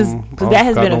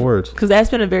that's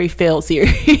been a very failed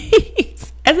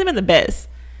series. Hasn't been the best.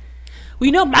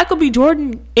 We know Michael B.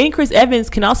 Jordan and Chris Evans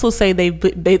can also say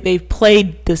they've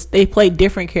played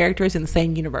different characters in the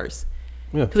same universe.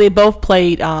 Yeah, because they both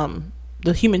played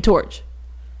the Human Torch.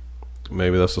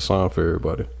 Maybe that's a sign for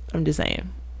everybody. I'm just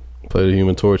saying. Play the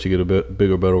Human Torch, you get a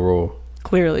bigger, better role.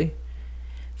 Clearly.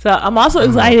 So I'm also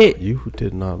excited. You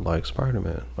did not like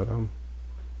Spider-Man. Like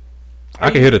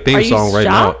I can hear the theme song right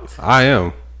now. I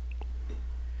am.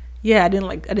 Yeah, I didn't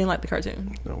like the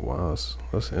cartoon. Oh, wow,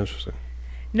 that's interesting.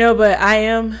 No, but I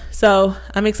am. So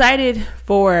I'm excited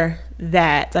for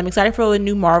that. I'm excited for all the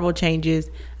new Marvel changes.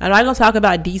 I'm not going to talk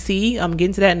about DC. I'm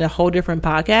getting to that in a whole different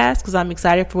podcast, because I'm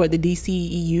excited for what the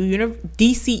DCEU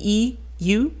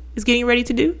is getting ready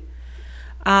to do.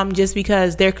 Just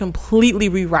because they're completely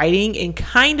rewriting and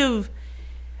kind of,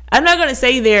 I'm not going to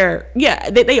say they are.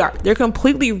 They're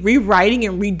completely rewriting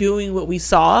and redoing what we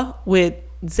saw with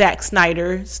Zack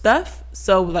Snyder stuff.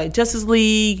 So like Justice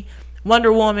League,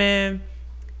 Wonder Woman,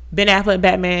 Ben Affleck,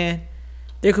 Batman,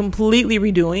 they're completely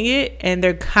redoing it, and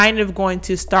they're kind of going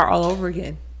to start all over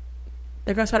again.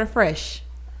 They're going to start afresh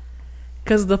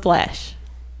because of The Flash.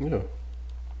 Yeah.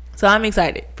 So I'm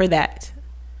excited for that.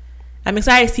 I'm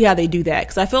excited to see how they do that,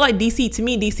 because I feel like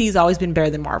DC has always been better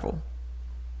than Marvel.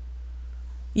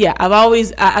 Yeah,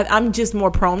 I'm just more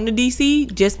prone to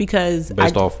DC just because.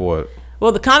 Based off what?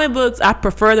 Well, the comic books, I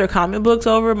prefer their comic books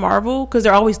over Marvel, because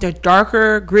they're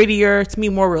darker, grittier, to me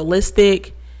more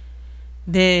realistic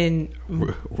than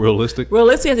realistic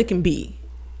as it can be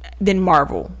than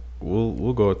Marvel.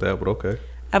 We'll go with that, but okay.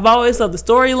 I've always loved the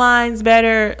storylines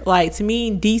better. Like, to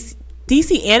me, DC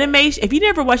animation, if you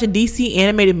never watched a DC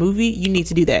animated movie, you need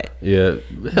to do that. Yeah.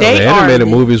 The animated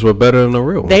movies were better than the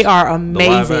real ones. They are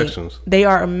amazing. The live actions. They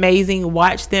are amazing.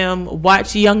 Watch them.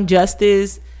 Watch Young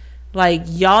Justice. Like,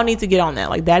 y'all need to get on that.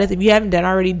 Like, that is, if you haven't done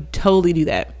already, totally do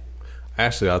that.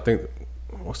 Actually, I think,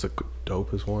 what's the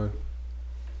dopest one?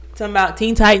 Talking about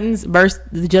Teen Titans versus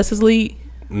the Justice League?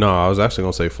 No, I was actually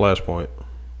going to say Flashpoint.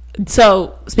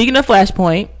 So, speaking of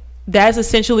Flashpoint, that's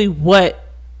essentially what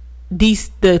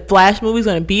the Flash movie is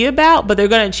going to be about, but they're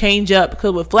going to change up,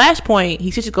 because with Flashpoint,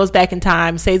 he just goes back in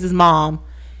time, saves his mom,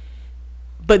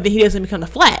 but then he doesn't become the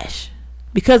Flash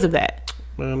because of that.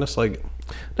 Man, that's like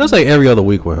every other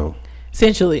week with him.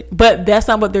 Essentially. But that's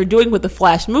not what they're doing with the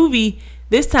Flash movie.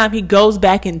 This time he goes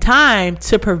back in time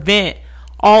to prevent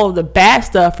all of the bad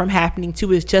stuff from happening to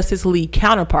his Justice League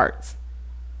counterparts.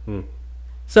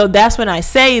 So that's when I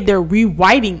say they're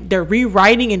rewriting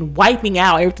and wiping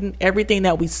out everything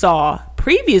that we saw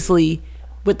previously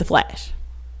with the Flash.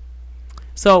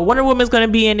 So Wonder Woman's going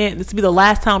to be in it. This will be the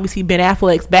last time we see Ben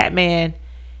Affleck's Batman.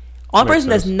 Only person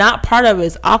that's not part of it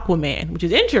is Aquaman, which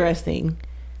is interesting.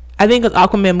 I think because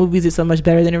Aquaman movies is so much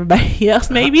better than everybody else,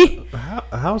 maybe.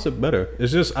 How is it better?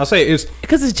 It's just, I say it's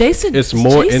because it's Jason. It's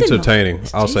more entertaining.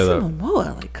 I'll say that.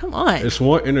 Momoa. Like, come on. It's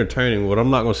more entertaining. What I'm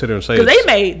not going to sit there and say, because they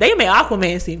made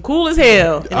Aquaman seem cool as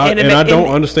hell. And I don't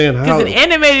understand how. Because in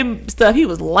animated stuff, he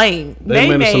was lame. They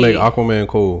managed to make Aquaman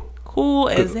cool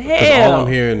as hell. Because all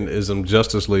I'm hearing is some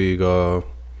Justice League,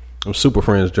 Super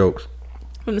Friends jokes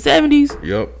from the 70s.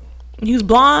 Yep. He was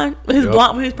blonde. His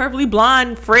perfectly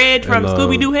blonde Fred from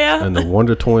Scooby Doo hair, and the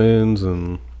Wonder Twins,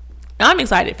 and I'm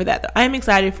excited for that. Though I am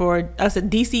excited for. I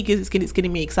said DC is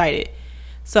getting me excited,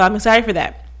 so I'm excited for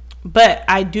that. But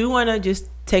I do want to just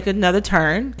take another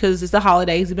turn, because it's the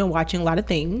holidays. We've been watching a lot of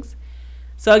things,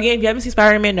 So again, if you haven't seen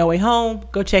Spider-Man No Way Home,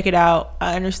 go check it out.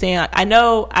 I understand. I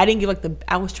know I didn't give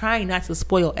I was trying not to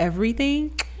spoil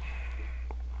everything.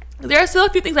 There are still a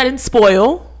few things I didn't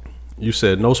spoil. You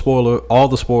said no spoiler, all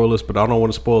the spoilers, but I don't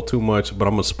want to spoil too much, but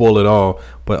I'm going to spoil it all.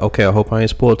 But okay, I hope I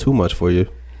ain't spoiled too much for you.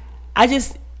 And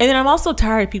then I'm also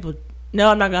tired of people.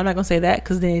 No, I'm not going to say that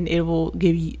because then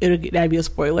that'd be a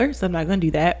spoiler. So I'm not going to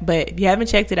do that. But if you haven't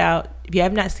checked it out, if you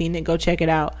have not seen it, go check it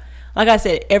out. Like I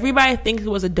said, everybody thinks it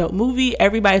was a dope movie.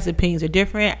 Everybody's opinions are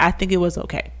different. I think it was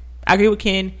okay. I agree with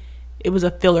Ken. It was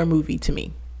a filler movie to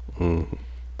me. Mm-hmm.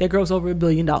 That grossed over $1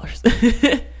 billion.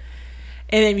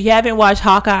 And if you haven't watched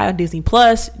Hawkeye on Disney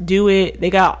Plus, do it. They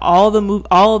got all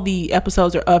the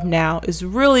episodes are up now. It's a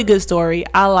really good story.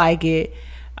 I like it.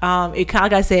 It kind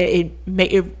of, like I said,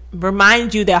 it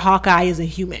reminds you that Hawkeye is a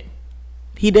human.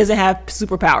 He doesn't have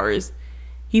superpowers.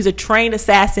 He's a trained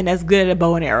assassin that's good at a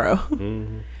bow and arrow.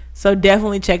 Mm-hmm. So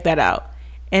definitely check that out.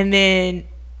 And then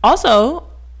also,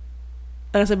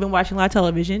 like I said, I've been watching a lot of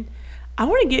television. I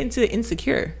want to get into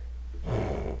Insecure.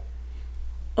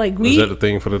 Is that the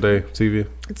thing for the day? TV?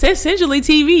 It's essentially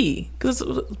TV. Because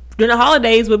during the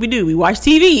holidays, what we do, we watch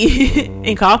TV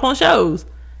and cough on shows.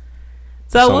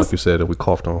 So like you said that we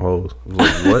coughed on hoes. I was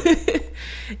like, what?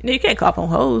 No, you can't cough on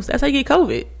hoes. That's how you get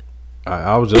COVID.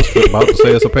 I was just about to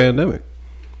say it's a pandemic.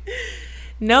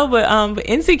 No, but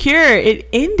Insecure, it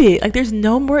ended. Like, there's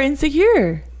no more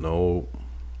Insecure. No.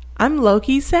 I'm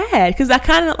low-key sad. Because I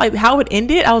kind of, like, how it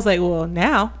ended, I was like, well,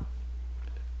 now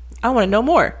I want to know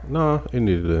more. No, it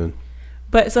needed to end.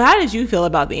 But so how did you feel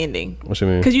about the ending? What you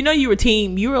mean? Because you were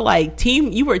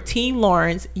team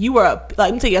Lawrence. You were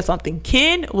let me tell you something.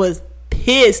 Ken was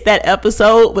pissed that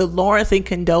episode with Lawrence and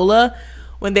Condola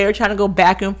when they were trying to go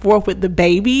back and forth with the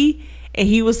baby, and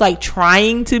he was like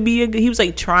trying,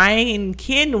 and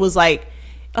Ken was like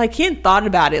Ken thought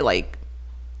about it like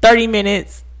 30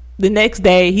 minutes. The next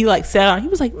day he like sat on. He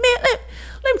was like, man, let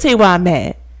me tell you why I'm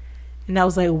mad. And I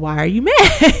was like, why are you mad?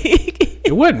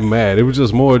 It wasn't mad. It was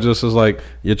just more as like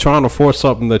you're trying to force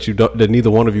something that neither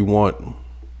one of you want.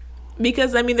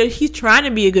 Because, I mean, he's trying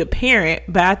to be a good parent,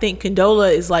 but I think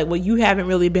Condola is like, well, you haven't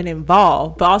really been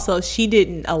involved. But also, she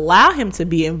didn't allow him to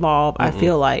be involved, I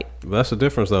feel like. That's the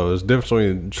difference, though. There's a difference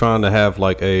between trying to have,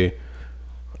 like, a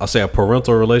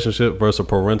parental relationship versus a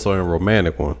parental and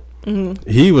romantic one. Mm-hmm.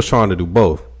 He was trying to do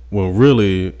both, when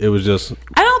really, it was just...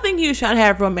 I don't think he was trying to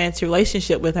have a romantic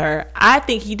relationship with her. I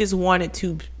think he just wanted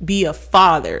to be a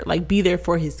father, like, be there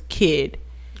for his kid.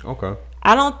 Okay.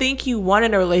 I don't think he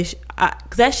wanted a relationship,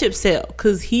 because that ship sailed,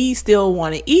 because he still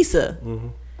wanted Issa. Mm-hmm.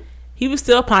 He was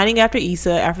still pining after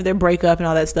Issa, after their breakup and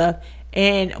all that stuff.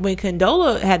 And when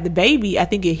Condola had the baby, I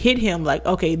think it hit him like,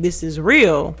 okay, this is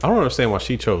real. I don't understand why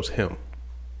she chose him.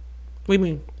 What do you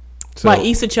mean? So, why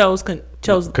Issa chose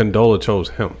Condola chose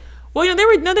him. Well,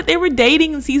 they were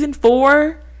dating in season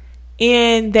 4,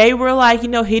 and they were like,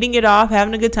 hitting it off,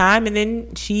 having a good time, and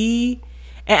then she...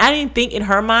 And I didn't think in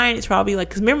her mind it's probably like,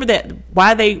 because remember that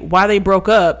why they broke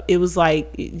up, it was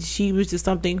like she was just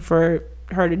something for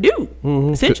her to do,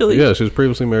 essentially. Yeah, she was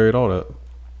previously married, all that.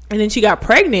 And then she got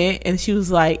pregnant, and she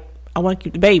was like, I want to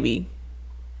keep the baby.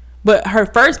 But her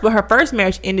first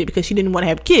marriage ended because she didn't want to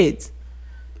have kids.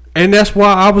 And that's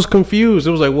why I was confused.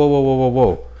 It was like,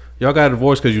 whoa. Y'all got a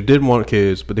divorce because you didn't want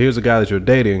kids, but here's a guy that you're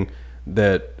dating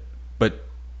but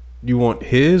you want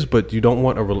his, but you don't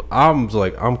want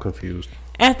I'm confused.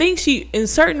 I think in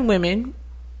certain women,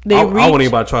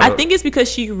 I think it's because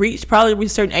she reached a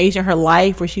certain age in her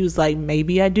life where she was like,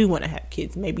 maybe I do want to have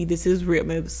kids. Maybe this is real.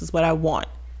 Maybe this is what I want.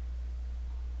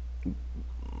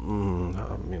 I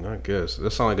mean, I guess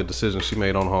that sounds like a decision she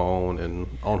made on her own and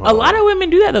on her. A lot of women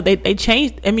do that though. They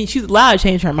changed. I mean, she's allowed to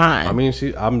change her mind. I mean,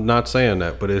 I'm not saying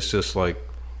that, but it's just like,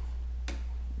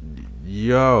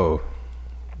 yo.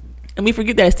 And we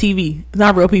forget that it's TV. It's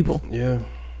not real people. Yeah.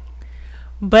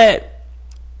 But.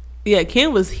 Yeah,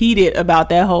 Ken was heated about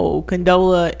that whole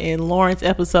Condola and Lawrence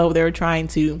episode. They were trying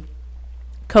to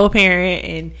co-parent,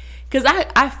 and because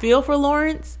I feel for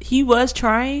Lawrence, he was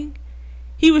trying,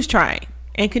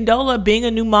 and Condola, being a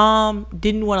new mom,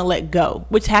 didn't want to let go,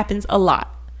 which happens a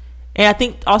lot. And I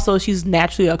think also she's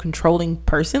naturally a controlling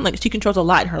person. Like, she controls a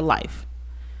lot in her life.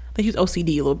 I think she's OCD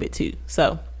a little bit too.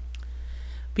 So,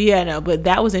 but yeah, no, but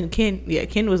that was in Ken. Yeah,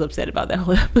 Ken was upset about that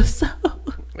whole episode.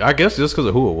 I guess just because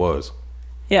of who it was.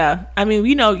 Yeah, I mean,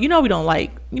 we don't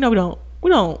like canola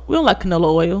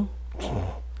oil.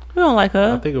 We don't like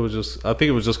her. I think it was just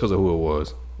because of who it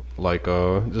was. Like,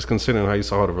 just considering how you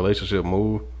saw the relationship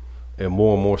move, and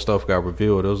more stuff got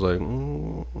revealed. It was like,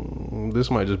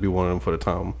 this might just be one of them for the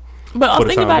time. But I was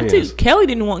thinking about it too. Kelly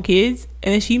didn't want kids,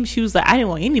 and then she was like, I didn't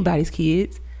want anybody's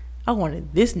kids. I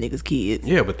wanted this nigga's kids.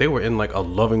 Yeah, but they were in like a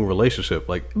loving relationship.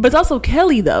 Like, but it's also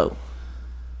Kelly though.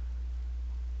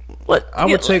 What I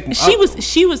would take. She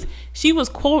was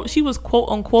quote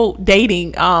unquote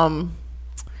dating.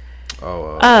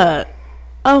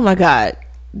 Oh my God,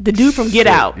 the dude from Get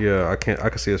Out. Yeah, I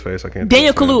can see his face. I can't.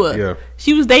 Daniel Kaluuya. Yeah,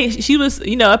 she was dating. She was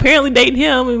apparently dating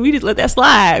him, and we just let that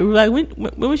slide. We were like,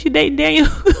 when was she dating Daniel?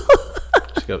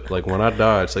 She got, like, when I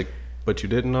died, it's like, but you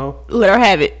didn't know. Let her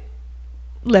have it.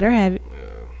 Let her have it.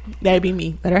 Yeah. That'd be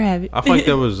me. Let her have it. I feel like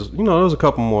there was a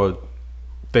couple more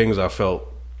things I felt.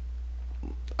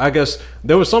 I guess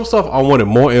there was some stuff I wanted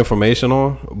more information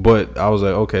on, but I was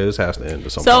like, okay, this has to end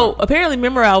or something. So apparently,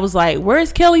 remember, I was like,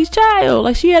 where's Kelly's child?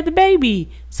 Like, she had the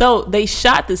baby. So they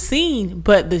shot the scene,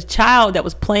 but the child that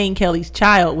was playing Kelly's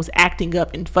child was acting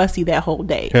up and fussy that whole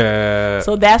day.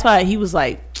 So that's why he was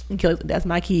like, Kelly, that's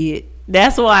my kid.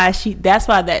 That's why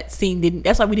that scene didn't.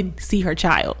 That's why we didn't see her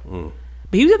child. But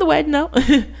he was at the wedding, though.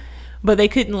 But they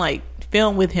couldn't like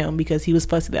film with him because he was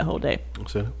fussy that whole day.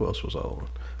 So who else was on?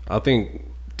 I think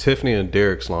Tiffany and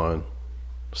Derek's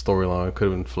storyline could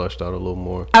have been fleshed out a little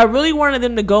more. I really wanted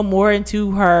them to go more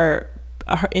into her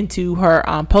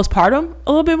postpartum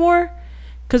a little bit more,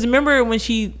 because remember when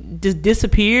she just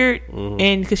disappeared,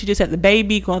 and because she just had the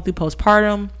baby going through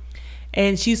postpartum,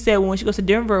 and she said when she goes to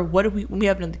Denver, what if when we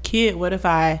have another kid? What if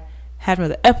I have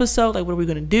another episode? Like, what are we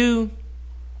gonna do?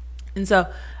 And so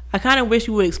I kind of wish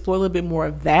we would explore a little bit more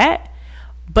of that.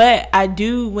 But I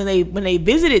do when they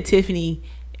visited Tiffany.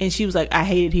 And she was like, I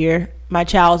hate it here. My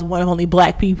child's one of only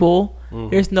black people.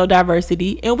 There's no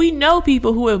diversity. And we know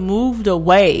people who have moved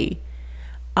away.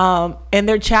 And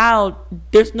their child,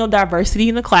 there's no diversity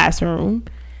in the classroom.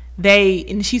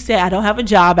 And she said, I don't have a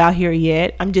job out here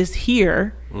yet. I'm just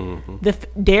here.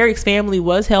 Derek's family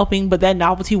was helping, but that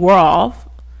novelty wore off.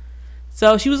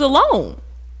 So she was alone.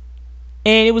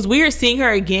 And it was weird seeing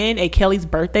her again at Kelly's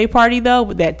birthday party, though,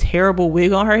 with that terrible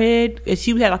wig on her head. And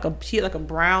she had like a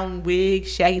brown wig,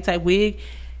 shaggy type wig.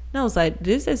 And I was like,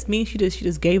 does this mean she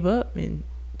just gave up and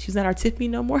she's not our Tiffany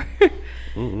no more?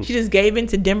 She just gave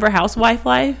into Denver housewife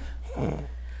life.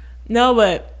 No,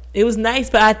 but it was nice.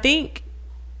 But I think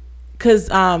because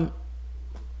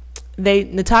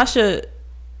Natasha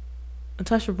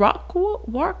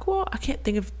Rockwell, I can't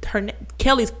think of her name.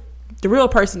 Kelly's the real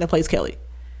person that plays Kelly.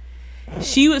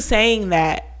 She was saying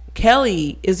that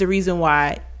Kelly is the reason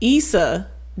why Issa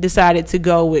decided to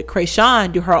go with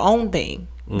Krayshawn, do her own thing,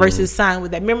 versus sign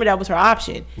with that. Remember, that was her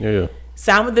option. Yeah.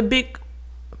 Sign with the big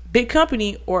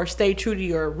company or stay true to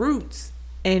your roots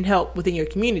and help within your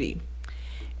community.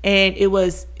 And it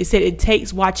said it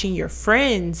takes watching your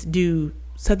friends do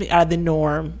something out of the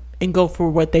norm and go for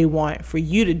what they want for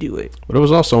you to do it. But it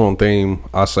was also on theme,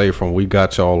 I say, from We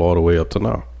Got Y'all all the way up to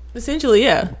now. Essentially,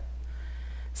 yeah.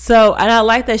 So, and I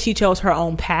like that she chose her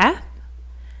own path.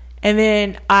 And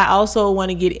then I also want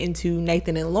to get into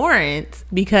Nathan and Lawrence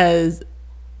because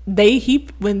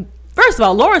first of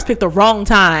all, Lawrence picked the wrong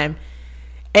time.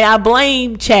 And I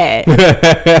blame Chad.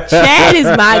 Chad is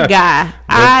my guy.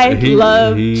 I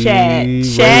love Chad.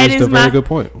 Chad is my good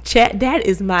point. Chad, that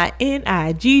is my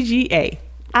NIGGA.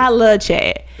 I love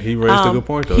Chad. He raised a good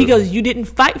point, though. He goes, you didn't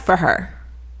fight for her.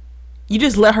 You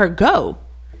just let her go.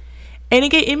 And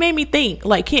it made me think,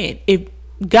 like, Ken, if,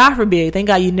 God forbid, thank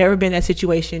God you've never been in that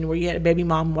situation where you had a baby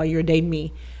mom while you were dating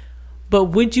me. But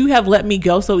would you have let me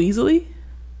go so easily?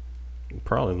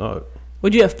 Probably not.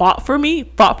 Would you have fought for me?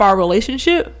 Fought for our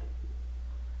relationship?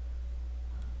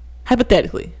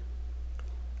 Hypothetically.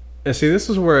 And see, this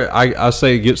is where I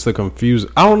say it gets the confused.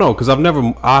 I don't know, because I've never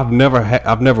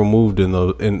moved in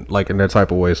that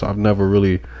type of way, so I've never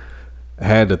really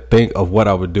had to think of what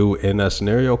I would do in that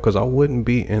scenario because I wouldn't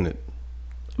be in it.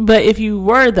 But if you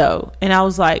were, though, and I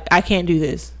was like, I can't do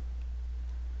this,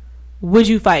 would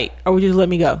you fight or would you just let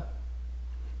me go?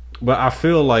 But I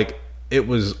feel like it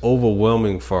was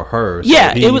overwhelming for her. So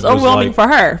yeah, it was overwhelming for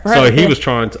her. So he was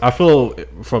trying to, I feel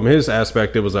from his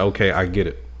aspect, it was like, okay, I get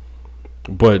it.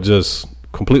 But just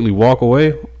completely walk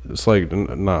away, it's like,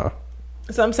 nah.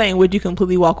 So I'm saying, would you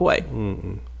completely walk away?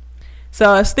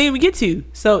 So that's the thing we get to.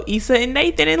 So Issa and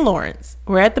Nathan and Lawrence,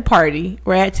 we're at the party.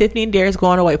 We're at Tiffany and Derek's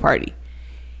going away party.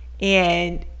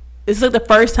 And it's like the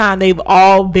first time they've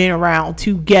all been around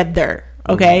together.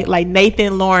 Okay? Like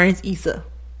Nathan, Lawrence, Issa.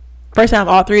 First time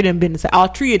all three of them been inside. All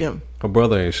three of them. Her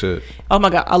brother ain't shit. Oh my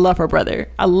God. I love her brother.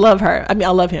 I love her. I mean,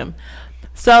 I love him.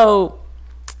 So,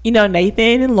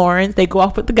 Nathan and Lawrence, they go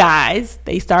off with the guys.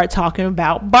 They start talking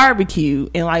about barbecue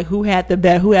and like who has the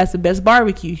best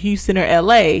barbecue, Houston or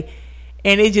LA.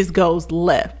 And it just goes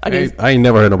left. I ain't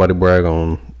never heard nobody brag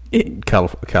on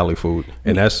Cali food,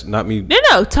 and that's not me.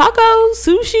 No, tacos,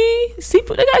 sushi,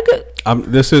 seafood. They got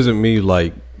good. This isn't me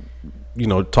like,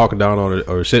 talking down on it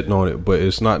or sitting on it, but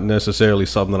it's not necessarily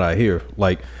something that I hear.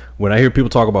 Like when I hear people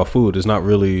talk about food, it's not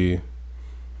really.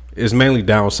 It's mainly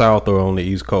down south or on the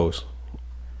East Coast.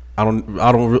 I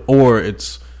don't, or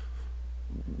it's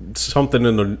something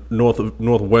in the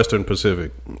northwestern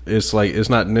Pacific. It's like it's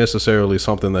not necessarily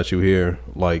something that you hear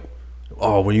like,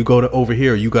 oh, when you go to over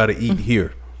here, you got to eat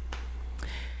here.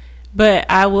 But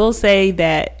I will say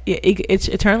that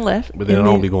it turned left. But then I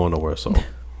don't be going nowhere, so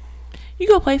you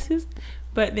go places.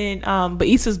 But then, but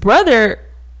Issa's brother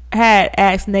had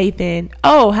asked Nathan,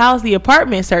 "Oh, how's the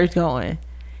apartment search going?"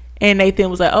 And Nathan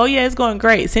was like, "Oh yeah, it's going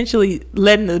great." Essentially,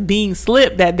 letting the bean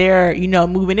slip that they're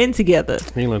moving in together.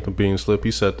 He let the bean slip.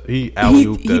 He said he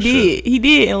alley-ooped that shit. He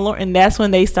did, and that's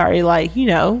when they started like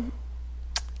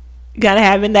kind of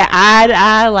having that eye to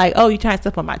eye, like, oh, you trying to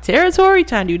step on my territory, you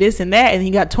trying to do this and that. And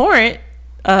he got Torrent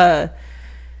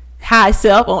high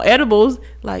self on edibles,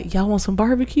 like, y'all want some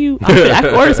barbecue? I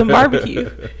can order some barbecue.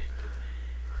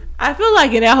 I feel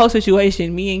like in that whole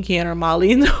situation, me and Ken are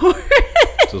Molly and Torrent.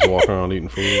 Just walk around eating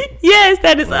food. Yes,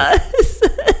 that is us.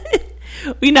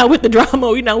 We not with the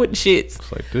drama, we not with the shits.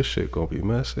 It's like, this shit gonna be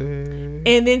messy.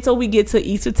 And then so we get to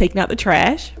Issa taking out the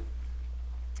trash.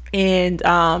 And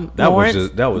Lawrence,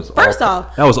 that was first awkward.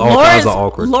 off, that was all kinds of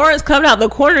awkward. Lawrence coming out the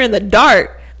corner in the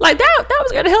dark, like that was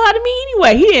scared the hell out of me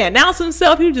anyway. He didn't announce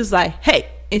himself. He was just like, hey.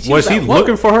 And she was he like,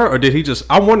 looking for her, or did he just,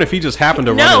 I wonder if he just happened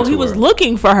to run into her. No, he was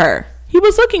looking for her. He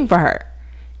was looking for her.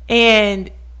 And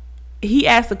he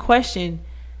asked the question,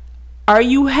 are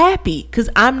you happy? Because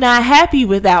I'm not happy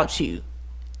without you.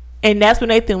 And that's when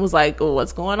Nathan was like, oh,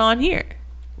 what's going on here?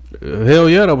 Hell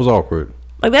yeah, that was awkward.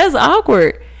 Like, that's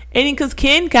awkward. And because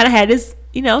Ken kind of had this,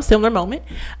 similar moment.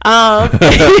 Let's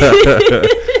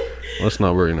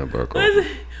not worry about that.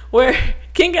 Where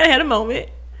Ken kind of had a moment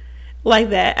like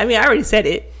that. I mean, I already said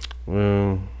it.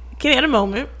 Well, Ken had a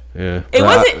moment. Yeah. It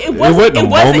wasn't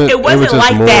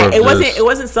like that. It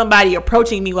wasn't somebody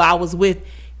approaching me while I was with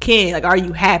Ken. Like, are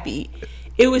you happy?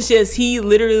 It was just he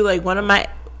literally like one of my,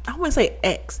 I wouldn't say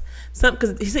ex.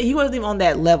 Because he said he wasn't even on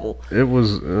that level. It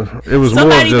was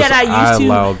somebody more just that I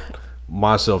allowed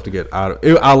myself to get out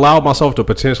of. I allowed myself to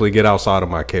potentially get outside of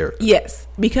my character. Yes,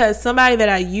 because somebody that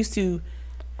I used to.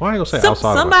 Well, I ain't gonna say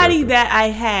outside. Somebody that I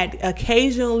had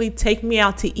occasionally take me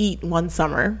out to eat one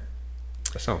summer.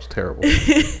 That sounds terrible.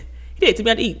 He did take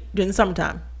me out to eat during the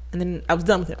summertime, and then I was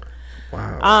done with him.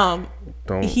 Wow.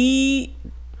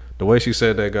 The way she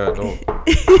said that, God,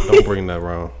 don't bring that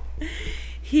around.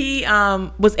 He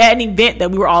was at an event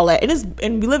that we were all at,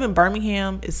 and we live in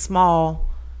Birmingham. It's small.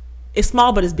 It's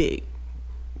small, but it's big.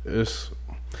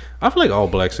 I feel like all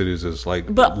black cities is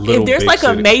like. But if there's like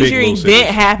a major event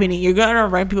happening, you're gonna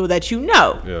run people that you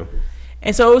know. Yeah.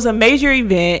 And so it was a major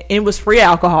event, and it was free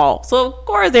alcohol. So of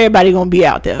course everybody gonna be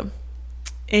out there.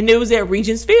 And it was at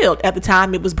Regents Field. At the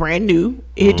time, it was brand new.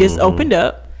 It had just opened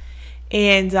up,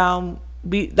 and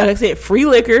like I said, free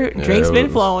liquor, drinks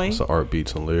been flowing. So art,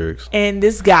 beats, and lyrics. And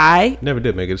this guy never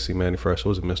did make it to see Manny Fresh.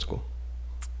 Was it mystical?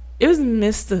 It was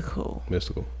mystical.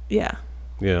 Mystical. Yeah.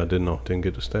 Yeah, I didn't know. Didn't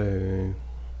get to stay.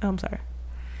 I'm sorry,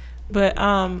 but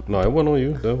no, it wasn't on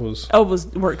you. That was it was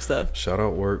work stuff. Shout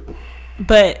out work.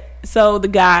 But so the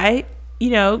guy,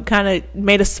 kind of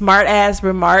made a smart ass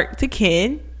remark to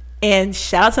Ken, and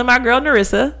shout out to my girl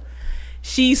Narissa.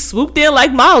 She swooped in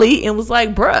like Molly and was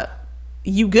like, "Bruh,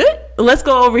 you good? Let's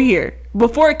go over here."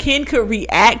 Before Ken could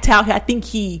react, how I think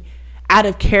he out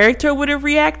of character would have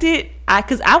reacted.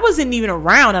 Because I wasn't even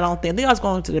around. I don't think. I think I was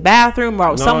going to the bathroom or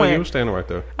I was somewhere. No, you were standing right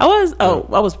there. I was. Oh,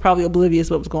 yeah. I was probably oblivious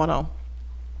what was going on.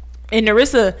 And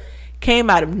Narissa came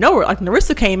out of nowhere. Like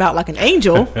Narissa came out like an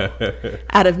angel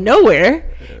out of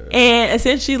nowhere, and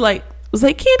essentially was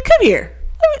like, "Kid, come here.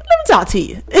 Let me talk to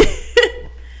you."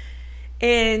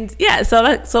 And yeah,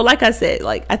 so like I said,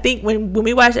 like I think when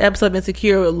we watched the episode of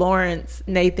Insecure with Lawrence,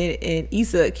 Nathan, and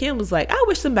Issa, Kim was like, "I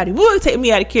wish somebody would take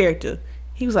me out of character."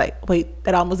 He was like, wait,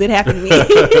 that almost did happen to me.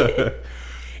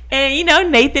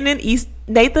 And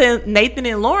Nathan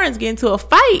and Lawrence get into a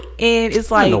fight, and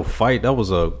it's like no fight. That was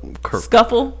a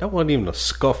scuffle. That wasn't even a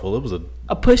scuffle. It was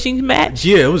a pushing match.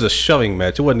 Yeah, it was a shoving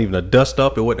match. It wasn't even a dust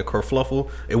up. It wasn't a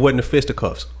kerfluffle. It wasn't a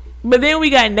fisticuffs. But then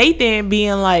we got Nathan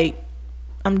being like,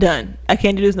 I'm done. I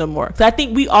can't do this no more. So I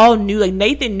think we all knew, like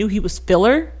Nathan knew he was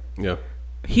filler. Yeah.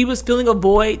 He was filling a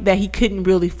void that he couldn't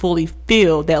really fully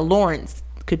fill, that Lawrence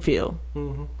could feel.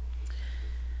 Mm-hmm.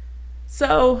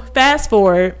 So fast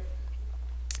forward,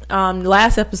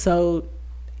 last episode,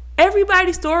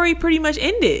 everybody's story pretty much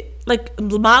ended. Like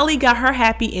Molly got her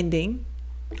happy ending,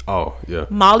 Oh yeah.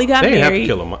 Molly got They didn't have to married.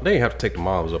 kill them. They didn't have to take the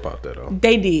moms up out there though.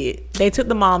 They did. They took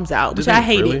the moms out, which Did I they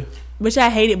hated. really? Which I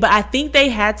hated. But I think they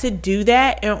had to do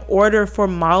that in order for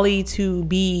Molly to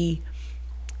be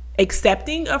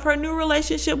accepting of her new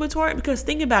relationship with Torrance. Because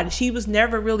think about it, she was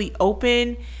never really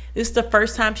open. This is the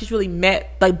first time she's really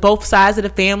met like both sides of the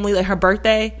family, like her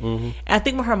birthday. Mm-hmm. And I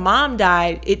think when her mom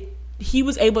died, he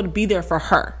was able to be there for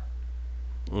her.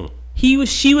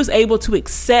 She was able to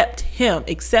accept him,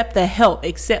 accept the help,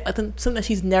 accept something that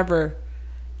she's never,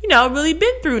 really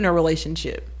been through in a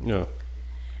relationship. Yeah.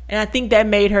 And I think that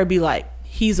made her be like,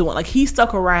 he's the one. Like, he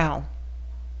stuck around.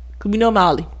 Because we know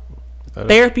Molly.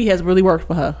 Therapy has really worked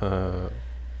for her.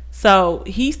 So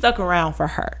he stuck around for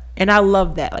her. And I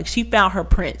love that. Like, she found her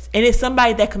prince. And it's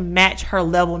somebody that can match her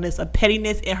levelness of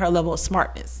pettiness and her level of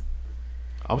smartness.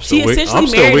 She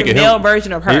essentially married a male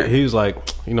version of her. He was like,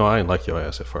 I ain't like your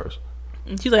ass at first.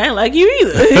 And she's like, I ain't like you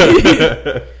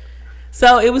either.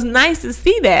 So it was nice to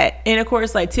see that. And of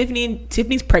course, like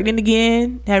Tiffany's pregnant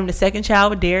again, having a second child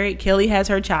with Derek. Kelly has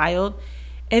her child.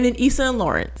 And then Issa and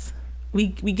Lawrence. We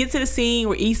get to the scene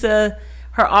where Issa,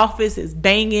 her office is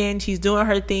banging. She's doing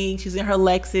her thing. She's in her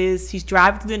Lexus. She's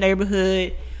driving through the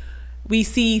neighborhood. We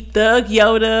see Thug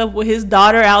Yoda with his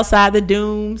daughter outside the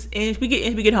Dooms. And we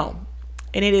get home.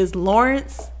 And it is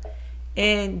Lawrence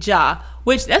and Ja.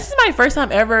 Which, this is my first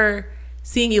time ever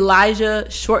seeing Elijah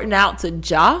shorten out to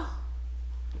Ja.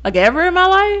 Like, ever in my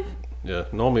life. Yeah,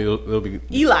 normally it'll be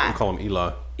Eli. We call him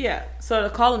Eli. Yeah, so to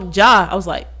call him Ja, I was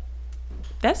like,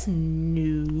 that's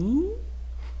new.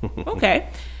 Okay,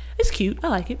 it's cute. I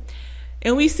like it.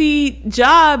 And we see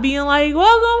Ja being like,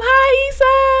 welcome, hi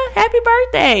Issa, happy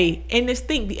birthday. And this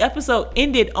thing, the episode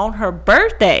ended on her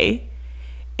birthday,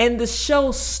 and the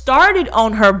show started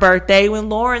on her birthday when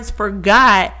Lawrence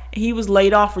forgot he was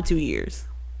laid off for 2 years.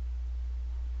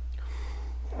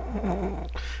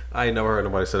 I ain't never heard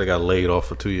nobody say they got laid off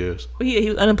for 2 years. Well, he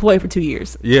was unemployed for 2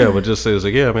 years. Yeah, but just says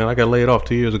like, yeah, man, I got laid off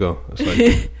 2 years ago. It's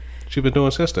like, what you been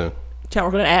doing since then? Trying to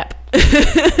work on an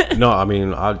app. No, I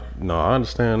mean, I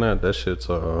understand that. That shit's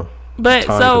but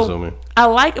time so consuming. I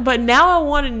like it, but now I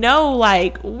want to know,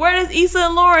 like, where does Issa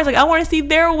and Lawrence, like, I want to see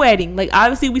their wedding. Like,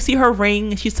 obviously we see her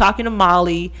ring and she's talking to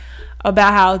Molly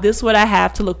about how this is what I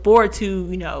have to look forward to,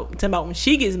 talking about when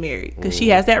she gets married, because she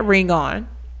has that ring on.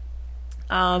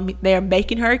 They're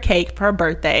baking her a cake for her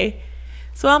birthday.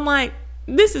 So I'm like,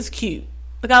 this is cute.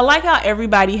 Like, I like how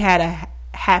everybody had a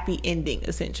happy ending,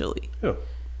 essentially. Yeah.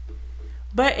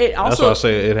 But it also, that's why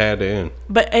I say it had to end.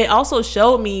 But it also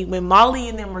showed me when Molly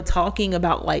and them were talking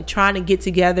about like trying to get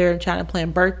together and trying to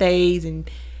plan birthdays,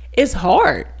 and it's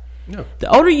hard. Yeah.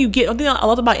 The older you get, one thing I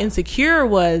loved about Insecure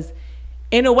was,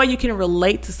 in a way, you can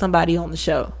relate to somebody on the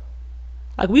show.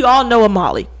 Like, we all know a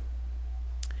Molly.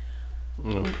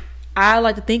 I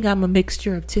like to think I'm a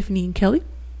mixture of Tiffany and Kelly.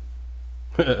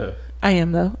 I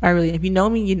am, though. I really am. If you know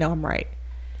me, you know I'm right.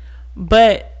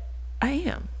 But I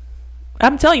am.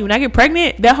 I'm telling you, when I get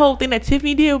pregnant, that whole thing that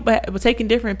Tiffany did, but taking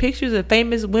different pictures of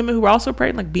famous women who were also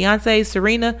pregnant, like Beyonce,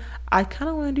 Serena, I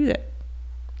kind of want to do that.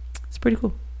 It's pretty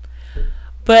cool.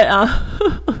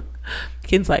 But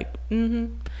Ken's like,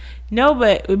 no,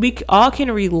 but we all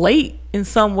can relate in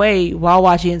some way while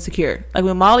watching Insecure. Like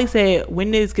when Molly said,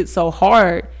 when this gets so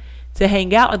hard to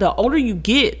hang out, like the older you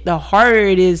get, the harder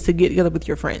it is to get together with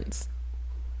your friends.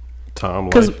 Time,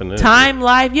 life, and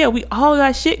life, yeah, we all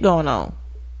got shit going on.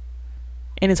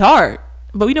 And it's hard,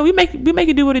 but we make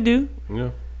it do what it do. Yeah.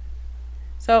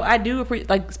 So I do appreciate,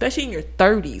 like, especially in your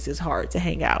 30s, it's hard to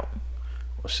hang out.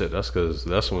 Well, shit, that's because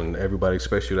that's when everybody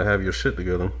expects you to have your shit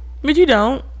together. But you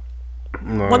don't.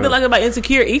 No, One thing like about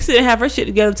Insecure, Issa didn't have her shit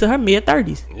together until her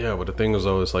mid-30s. Yeah, but the thing is,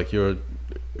 though, it's like you're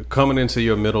coming into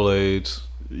your middle age.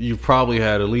 You probably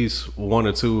had at least one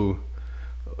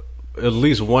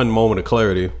moment of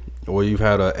clarity where you've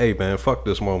had a, hey man, fuck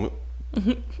this moment.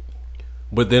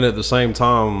 But then at the same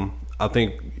time, I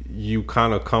think you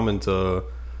kind of come into,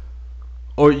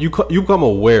 or you become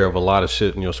aware of a lot of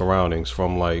shit in your surroundings,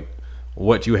 from like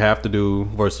what you have to do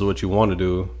versus what you want to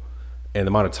do, and the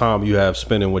amount of time you have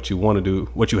spending what you want to do,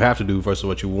 what you have to do versus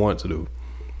what you want to do.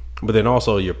 But then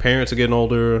also your parents are getting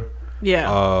older. Yeah.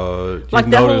 Like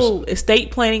that whole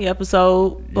estate planning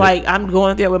episode. Yeah. Like I'm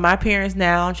going there with my parents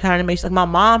now. I'm trying to make sure, like, my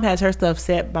mom has her stuff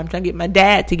set, but I'm trying to get my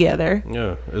dad together.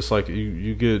 Yeah. It's like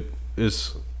you get,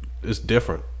 it's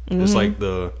different. It's like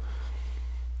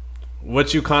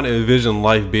what you kind of envision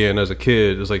life being as a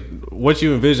kid is like what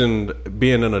you envision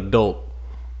being an adult.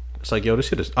 It's like, yo, this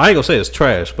shit is, I ain't gonna say it's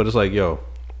trash, but it's like, yo,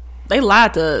 they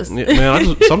lied to us.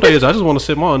 Man, some days I just want to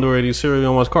sit my underwear and eat cereal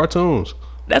and watch cartoons.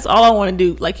 That's all I want to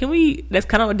do. Like, can we? That's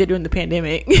kind of what I did during the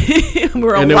pandemic.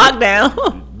 We're on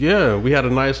lockdown. Yeah, we had a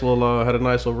nice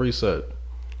little reset.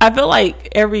 I feel like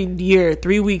every year,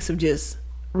 3 weeks of just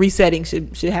resetting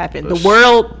should happen. The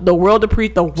world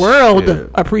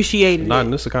appreciated. Not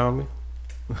in this economy.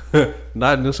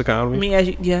 Not in this economy. I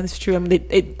mean, yeah, that's true. I mean,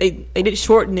 they did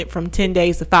shorten it from 10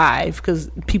 days to 5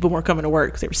 because people weren't coming to work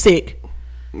because they were sick.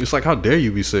 It's like, how dare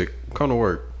you be sick? Come to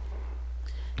work.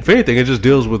 If anything, it just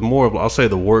deals with more of, I'll say,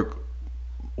 the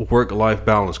work-life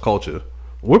balance culture.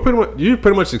 You're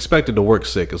pretty much expected to work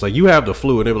sick. It's like you have the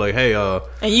flu, and they'll be like, "Hey,"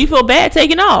 and you feel bad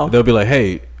taking off. They'll be like,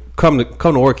 "Hey, come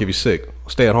to work if you're sick.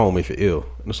 Stay at home if you're ill."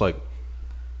 And it's like,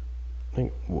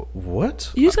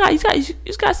 what? You just got it's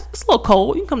a little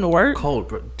cold. You can come to work. Cold,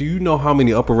 bro. Do you know how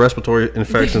many upper respiratory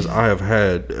infections I have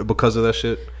had because of that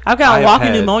shit? I've got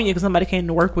walking pneumonia because somebody came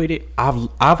to work with it.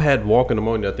 I've had walking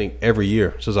pneumonia, I think, every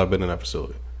year since I've been in that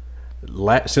facility.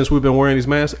 Since we've been wearing these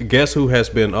masks, guess who has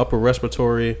been upper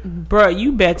respiratory? Bro,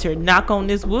 you better knock on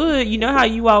this wood. You know how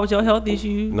you are with your health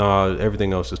issues. Nah,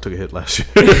 everything else just took a hit last year.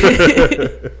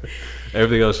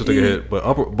 Everything else just took a hit,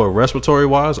 but respiratory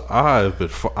wise,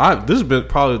 this has been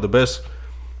probably the best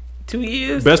 2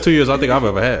 years. Best 2 years I think I've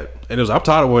ever had, and I'm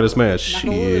tired of wearing this mask.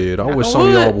 Shit, I wish some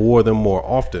of y'all wore them more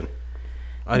often.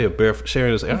 I hear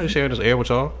sharing this air with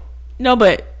y'all. No,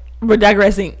 but we're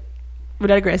digressing.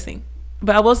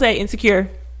 But I will say,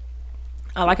 Insecure,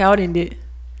 I like how it ended.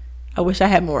 I wish I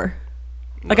had more.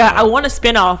 Like, I want a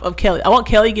spinoff of Kelly. I want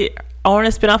a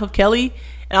spinoff of Kelly,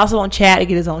 and I also want Chad to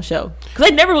get his own show. Because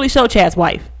they never really show Chad's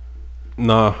wife.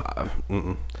 No.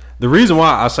 The reason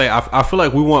why I say I feel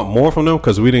like we want more from them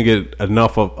because we didn't get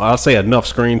enough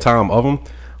screen time of them.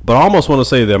 But I almost want to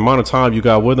say the amount of time you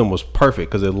got with them was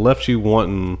perfect because it left you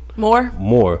wanting more.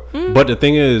 Mm-hmm. But the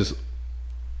thing is,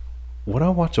 would I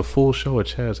watch a full show of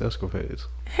Chad's escapades?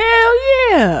 Hell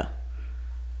yeah.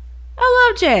 I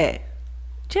love Chad.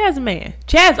 Chad's a man.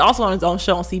 Chad's also on his own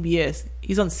show on CBS.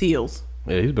 He's on SEALs.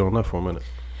 Yeah, he's been on that for a minute.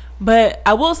 But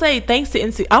I will say, thanks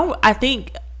to I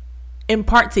think in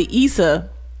part to Issa,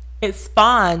 it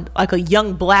spawned like a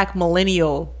young black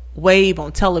millennial wave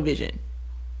on television.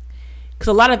 Because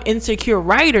a lot of Insecure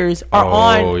writers are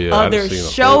on other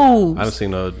shows. I've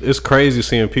seen it's crazy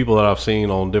seeing people that I've seen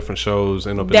on different shows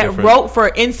end up that wrote for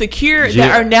Insecure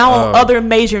that are now on other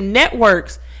major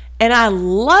networks, and I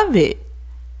love it.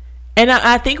 And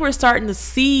I think we're starting to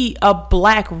see a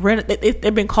black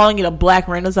they've been calling it a black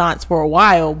renaissance for a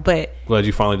while, but glad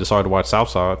you finally decided to watch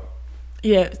Southside.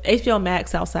 Yeah, HBO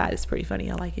Max Southside is pretty funny.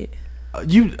 I like it.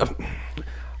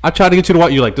 I tried to get you to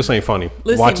watch. You like, this ain't funny.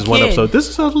 Listen, watch this one episode. This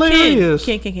is hilarious.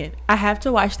 Ken. I have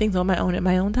to watch things on my own at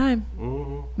my own time.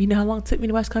 Mm-hmm. You know how long it took me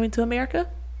to watch Coming to America?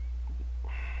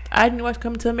 I didn't watch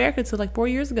Coming to America until like 4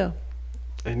 years ago.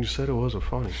 And you said it wasn't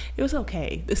funny. It was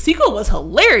okay. The sequel was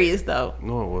hilarious, though.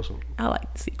 No, it wasn't. I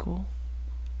like the sequel.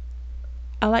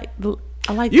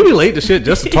 You relate to shit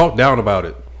just to talk down about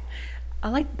it. I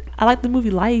like the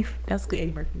movie Life. That's a good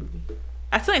Eddie Murphy movie.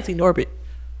 I still ain't seen Norbit.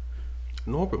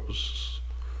 Norbit was.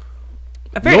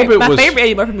 My favorite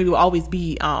Eddie Murphy movie will always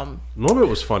be Norbit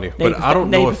was funny, but I don't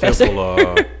know if it will.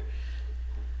 I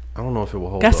don't know if it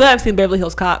will hold. I still haven't seen Beverly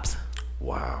Hills Cops.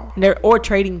 Wow. Or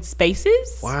Trading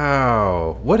Spaces.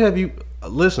 Wow. What have you?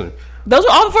 Listen. Those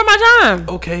were all before my time.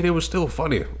 Okay, they were still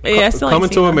funny. Yeah, still Coming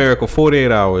to America,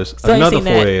 48 Hours, another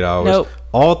 48 hours. Nope.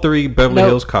 All 3 Beverly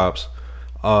Hills Cops.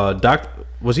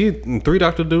 Was he in 3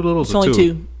 Dr. Doolittles or 2? Only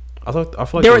 2. I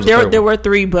feel like there were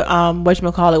 3, but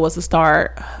whatchamacallit was the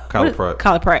star.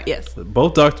 Kyla Pratt, yes.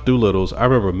 Both Dr. Doolittles. I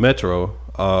remember Metro.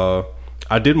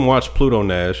 I didn't watch Pluto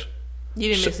Nash.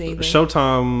 You didn't miss anything.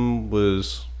 Showtime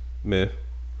was meh.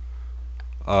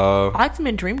 I liked him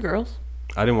in Dreamgirls.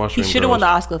 I didn't watch Dreamgirls. He should have won the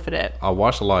Oscar for that. I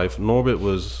watched Life. Norbit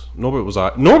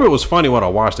was funny when I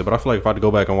watched it, but I feel like if I had to go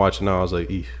back and watch it now, I was like,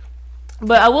 eesh.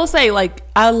 But I will say, like,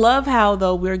 I love how,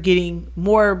 though, we're getting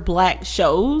more black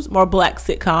shows, more black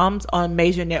sitcoms on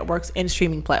major networks and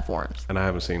streaming platforms. And I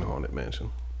haven't seen Haunted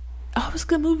Mansion. Oh, it was a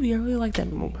good movie. I really like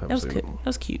that movie. That was good. That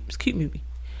was cute. It was a cute movie.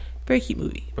 Very cute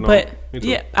movie. But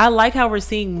yeah, I like how we're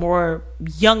seeing more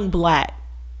young black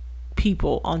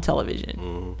people on television.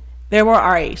 Mm-hmm. They're more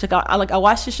our age. Like I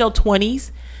watched the show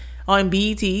 20s on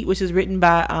BET, which is written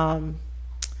by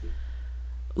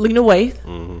Lena Waithe.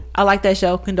 Mm-hmm. I like that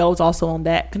show. Condola's also on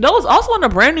that. Condola's also on a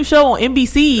brand new show on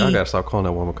NBC. I gotta stop calling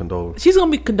that woman Condola. She's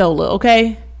gonna be Condola,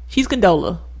 okay? She's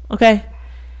Condola, okay?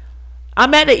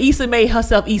 I'm mad that Issa made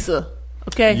herself Issa,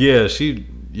 okay? Yeah, she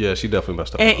definitely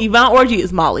messed up. And Yvonne Orji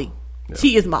is Molly. Yeah.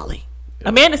 She is Molly.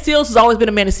 Amanda Seales has always been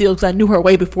Amanda Seales because I knew her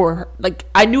way before her. Like,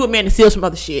 I knew Amanda Seales from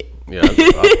other shit. Yeah,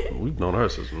 we've known her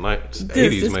since the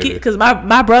 80s, maybe. Because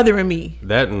my brother and me.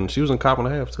 That, and she was in Cop and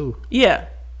a Half, too. Yeah.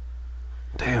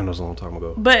 Damn, that was a long time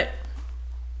ago. But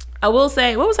I will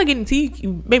say, what was I getting to?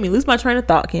 You made me lose my train of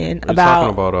thought, Ken. We're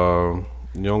talking about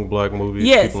young black movies,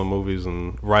 people in movies,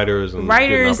 and writers getting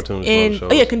opportunities on shows.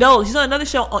 Oh, yeah, Condola. She's on another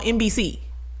show on NBC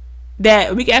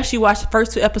that we can actually watch the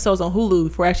first 2 episodes on Hulu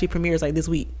before it actually premieres, like, this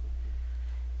week.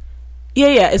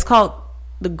 Yeah, it's called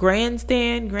The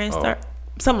Grandstand,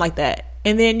 something like that.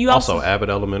 And then you also Abbott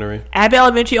Elementary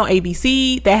on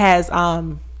ABC that has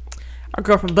our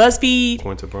girl from BuzzFeed,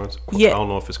 Quinta Brunson. Yeah, I don't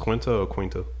know if it's Quinta or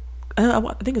Quinta.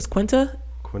 I think it's Quinta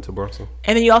Brunson.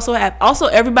 And then you also have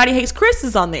Everybody Hates Chris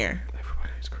is on there.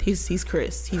 Everybody Hates Chris. He's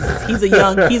Chris. He's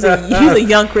a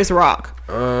young Chris Rock.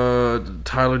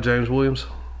 Tyler James Williams.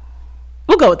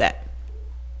 We'll go with that.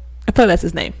 I feel like that's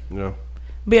his name. Yeah.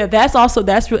 But yeah, that's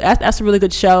a really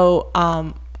good show.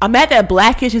 I'm mad that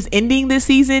Blackish is ending this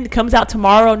season. It comes out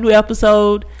tomorrow, new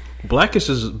episode. Blackish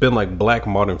has been like Black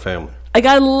Modern Family. Like,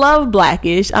 I love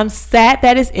Blackish. I'm sad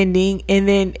that it's ending. And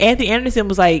then Anthony Anderson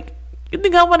was like, "You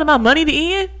think I wanted my money to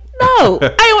end? No, I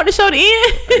didn't want the show to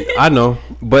end." I know,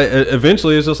 but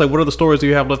eventually it's just like, what other stories do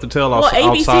you have left to tell?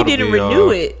 ABC didn't renew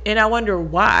it, and I wonder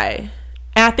why.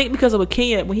 And I think because of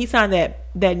Kenya, when he signed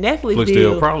that Netflix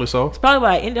deal, probably so. It's probably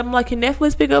why. And I'm like, can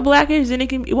Netflix pick up Blackish? Then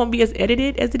it won't be as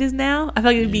edited as it is now. I feel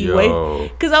like it'd be way,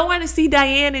 because I wanted to see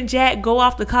Diane and Jack go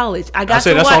off to college. That's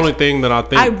the only thing that I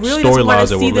think. I really just wanted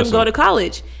to see them go to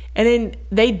college. And then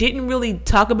they didn't really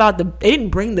talk about they didn't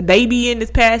bring the baby in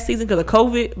this past season because of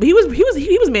COVID. But he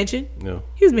was mentioned. Yeah,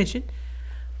 he was mentioned.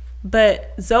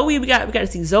 But Zoe, we got to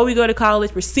see Zoe go to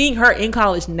college. We're seeing her in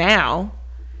college now.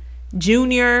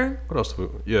 Junior, what else?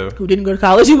 Who didn't go to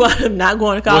college? He wound up not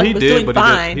going to college. Well, but doing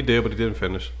fine. He did, but he didn't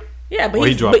finish. Yeah, but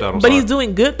he dropped out. But he's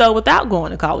doing good though without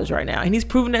going to college right now, and he's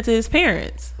proving that to his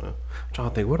parents. I'm trying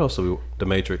to think, what else? The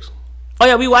Matrix. Oh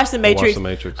yeah, we watched The Matrix.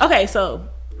 Okay, so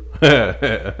all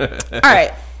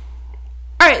right.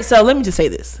 So let me just say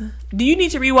this: do you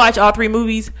need to rewatch all 3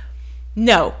 movies?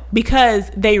 No, because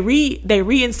they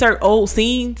reinsert old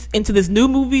scenes into this new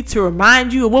movie to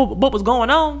remind you of what was going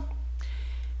on.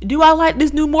 Do I like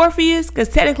this new Morpheus? Because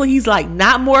technically he's like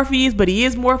not Morpheus, but he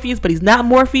is Morpheus, but he's not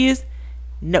Morpheus.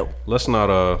 No. Let's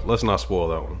not spoil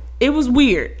that one. It was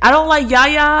weird. I don't like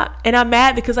Yaya, and I'm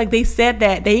mad because like they said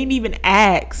that they didn't even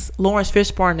ask Lawrence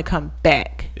Fishburne to come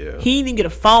back. Yeah. He didn't even get a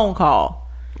phone call.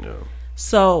 Yeah.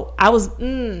 So I was, I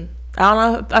don't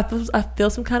know. I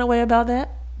feel some kind of way about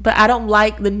that. But I don't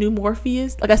like the new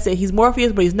Morpheus. Like I said, he's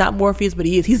Morpheus, but he's not Morpheus, but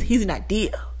he is. He's an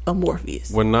idea of Morpheus.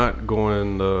 We're not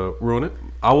going to ruin it.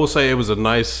 I will say it was a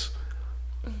nice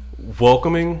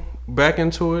welcoming back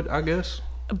into it, I guess.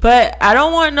 But I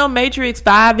don't want no Matrix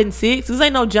 5 and 6. This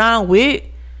ain't no John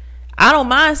Wick. I don't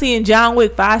mind seeing John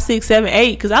Wick 5, 6, 7,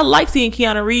 8 because I like seeing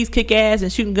Keanu Reeves kick ass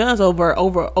and shooting guns over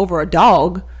a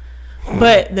dog.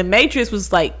 But the Matrix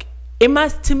was like,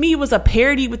 to me, it was a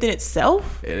parody within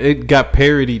itself. It got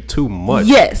parodied too much.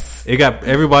 Yes,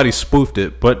 everybody spoofed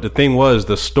it. But the thing was,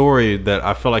 the story that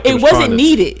I felt like it wasn't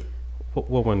needed. What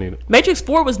wasn't needed? Matrix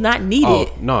 4 was not needed.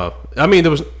 Oh, no. I mean,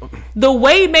 there was... The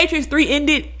way Matrix 3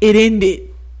 ended, it ended.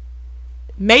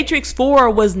 Matrix 4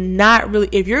 was not really...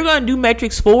 If you're going to do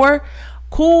Matrix 4,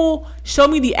 cool, show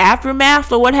me the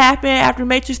aftermath of what happened after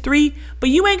Matrix 3, but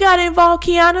you ain't got to involve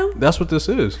Keanu. That's what this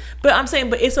is. But I'm saying,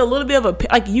 but it's a little bit of a...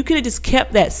 Like, you could have just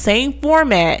kept that same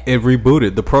format. It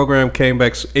rebooted. The program came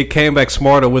back... It came back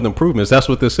smarter with improvements. That's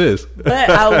what this is. But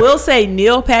I will say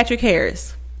Neil Patrick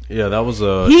Harris... Yeah, that was a...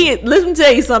 Let me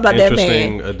tell you something about that man.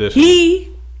 Interesting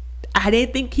addition. I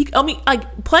didn't think I mean,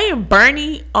 like, playing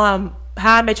Bernie on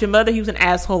How I Met Your Mother, he was an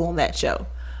asshole on that show.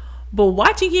 But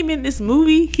watching him in this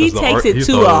movie, he takes it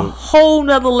to a whole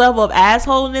nother level of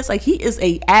assholeness. Like, he is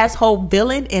a asshole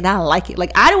villain, and I like it.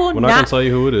 Like, I will not... We're not going to tell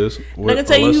you who it is.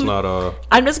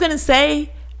 I'm just going to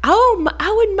say,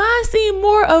 I wouldn't mind seeing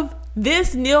more of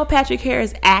this Neil Patrick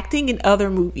Harris acting in other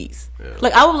movies. Yeah.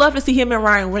 Like, I would love to see him in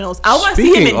Ryan Reynolds. I want to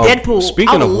see him in Deadpool.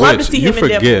 Speaking of which, you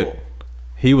forget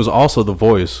he was also the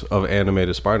voice of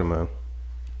animated Spider-Man.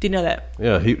 Didn't know that.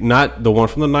 Yeah, he not the one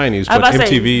from the 90s, but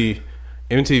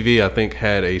MTV I think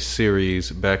had a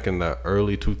series back in the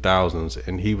early 2000s,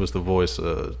 and he was the voice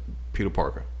of Peter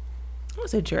Parker.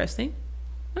 That's interesting.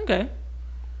 Okay.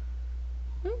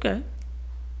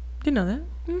 Didn't know that.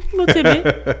 Little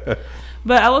tidbit.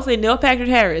 But I will say Neil Patrick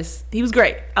Harris, he was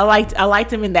great. I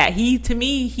liked him in that. He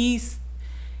saved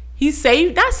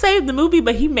the movie,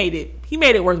 but he made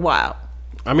it worthwhile.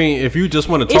 I mean, if you just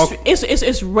want to talk,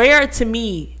 it's rare to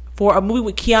me for a movie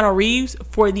with Keanu Reeves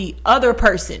for the other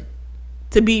person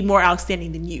to be more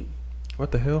outstanding than you.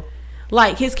 What the hell?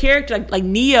 Like his character, like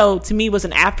Neo, to me was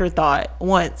an afterthought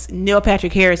once Neil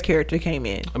Patrick Harris' character came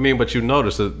in. I mean, but you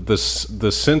notice that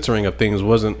the censoring of things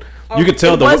wasn't. You could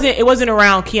tell it wasn't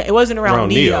around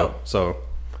Neo. So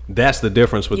that's the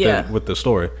difference with the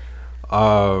story.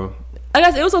 I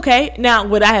guess it was okay. Now,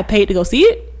 would I have paid to go see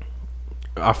it?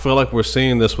 I feel like we're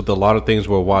seeing this with a lot of things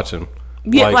we're watching.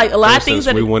 Yeah, like a lot of things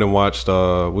that we went and watched.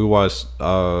 We watched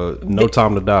No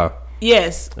Time to Die.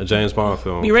 Yes, a James Bond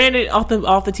film. We rented it off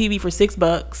the TV for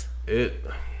 $6. So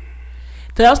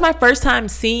that was my first time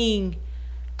seeing,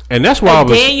 and that's why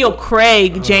Daniel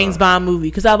Craig James Bond movie,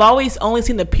 because I've always only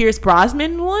seen the Pierce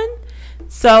Brosnan one.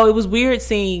 So it was weird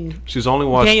seeing. She's only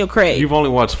watched Daniel Craig. You've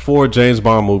only watched 4 James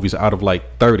Bond movies out of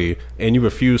like 30, and you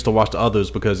refuse to watch the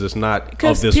others because it's not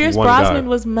of this Pierce one Brosnan guy.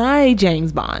 was my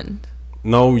James Bond.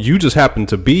 No, you just happened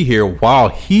to be here while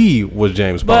he was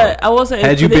James Bond. But I will say,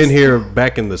 had you been here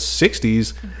back in the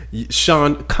 60s,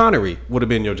 Sean Connery would have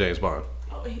been your James Bond.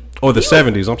 Or the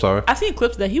 70s, I'm sorry. I've seen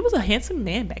clips that he was a handsome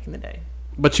man back in the day.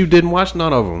 But you didn't watch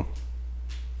none of them.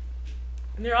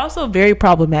 And they're also very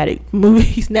problematic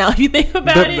movies now, if you think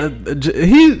about it.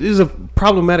 He is a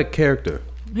problematic character.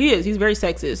 He is. He's very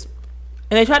sexist.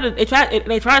 And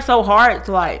they tried so hard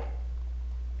to, like,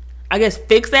 I guess,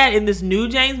 fix that in this new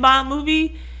James Bond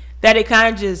movie that it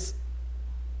kind of just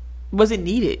wasn't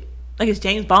needed. Like, it's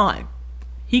James Bond.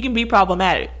 He can be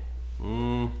problematic.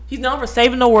 He's known for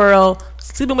saving the world,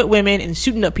 sleeping with women, and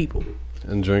shooting up people.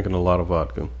 And drinking a lot of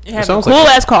vodka. It sounds a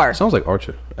cool-ass car. Sounds like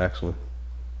Archer, actually.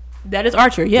 That is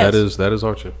Archer, yes. That is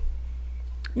Archer.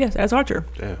 Yes, that's Archer.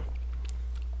 Damn.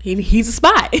 He's a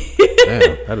spy.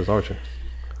 Damn, that is Archer.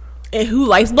 And who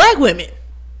likes black women.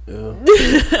 Yeah.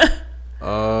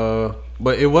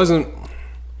 But it wasn't.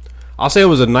 I'll say it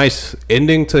was a nice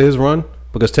ending to his run,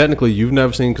 because technically you've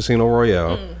never seen Casino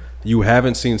Royale, you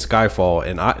haven't seen Skyfall,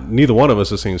 and neither one of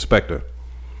us has seen Spectre.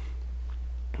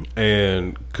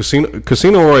 And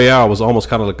Casino Royale was almost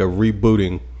kind of like a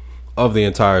rebooting of the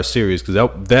entire series, because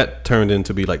that turned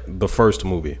into be like the first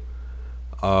movie.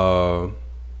 I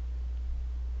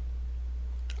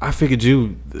figured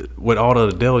you, with all the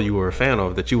Adele you were a fan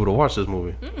of, that you would have watched this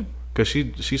movie. Because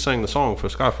she sang the song for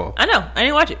Skyfall. I know. I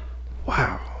didn't watch it.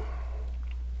 Wow.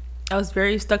 I was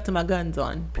very stuck to my guns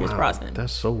on Pierce Brosnan.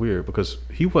 That's so weird, because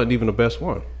he wasn't even the best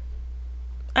one.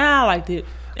 I liked it.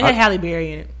 It had Halle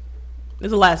Berry in it. It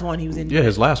was the last one he was in. Yeah,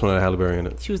 his last one had Halle Berry in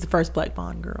it. She was the first black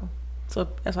Bond girl. So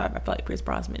that's why I feel like Pierce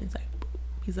Brosnan is like,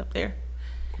 he's up there.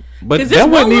 But that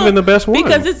wasn't even the best one.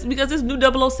 Because this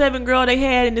new 007 girl they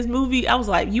had in this movie, I was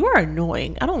like, you are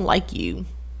annoying. I don't like you.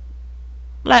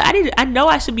 Like, I know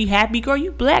I should be happy, girl.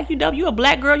 You black, you a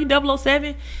black girl, you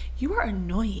 007. You are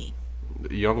annoying.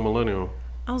 Young millennial.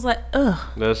 I was like, ugh.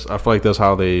 I feel like that's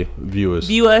how they view us.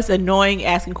 View us annoying,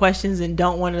 asking questions, and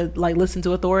don't want to like listen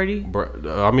to authority.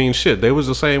 I mean, shit. They was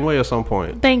the same way at some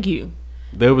point. Thank you.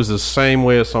 They was the same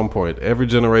way at some point. Every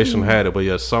generation had it, but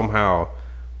yet somehow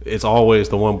it's always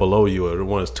the one below you or the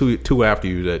one that's two after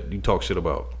you that you talk shit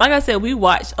about. Like I said, we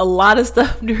watched a lot of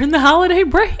stuff during the holiday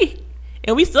break,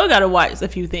 and we still got to watch a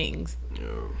few things. Yeah.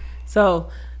 So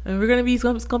it's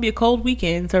gonna be a cold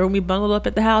weekend, so we're gonna be bundled up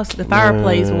at the house, at the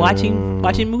fireplace,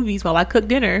 watching movies while I cook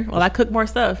dinner, while I cook more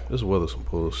stuff. This weather's some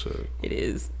bullshit. It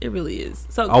is. It really is.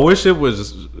 So I wish it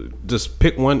was just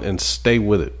pick one and stay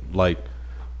with it. Like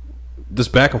this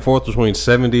back and forth between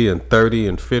 70 and 30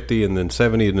 and 50 and then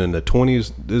 70 and then the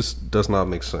 20s. This does not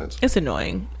make sense. It's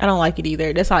annoying. I don't like it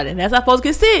either. That's how folks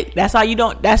get sick. That's how you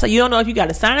don't know if you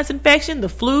got a sinus infection, the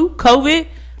flu, COVID,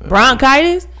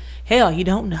 bronchitis. Hell, you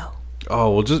don't know.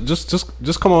 Oh well,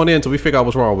 just come on in until we figure out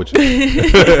what's wrong with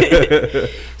you.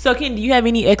 So, Ken, do you have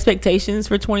any expectations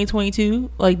for 2022?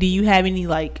 Like, do you have any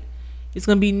like it's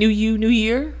gonna be new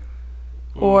year,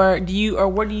 or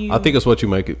what do you? I think it's what you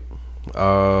make it.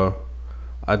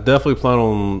 I definitely plan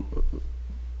on,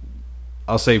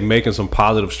 I'll say, making some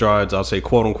positive strides. I'll say,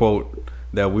 quote unquote,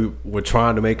 that we were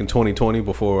trying to make in 2020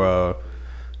 before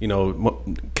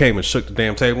came and shook the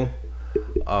damn table.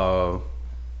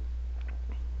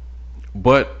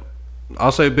 But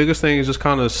I'll say biggest thing is just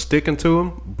kind of sticking to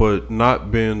them, but not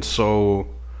being so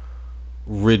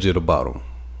rigid about them.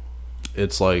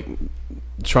 It's like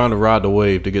trying to ride the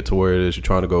wave to get to where it is you're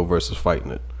trying to go versus fighting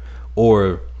it.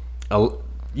 Or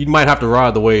you might have to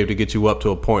ride the wave to get you up to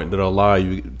a point that'll allow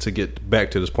you to get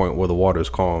back to this point where the water is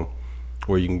calm,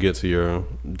 where you can get to your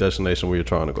destination where you're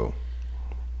trying to go.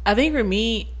 I think for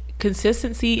me,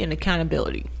 consistency and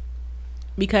accountability.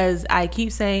 Because I keep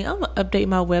saying, I'm going to update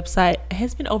my website. It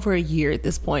has been over a year at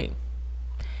this point.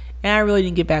 And I really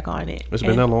didn't get back on it. It's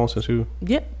been that long since you?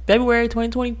 Yep. February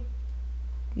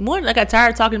 2021. I got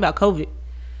tired of talking about COVID.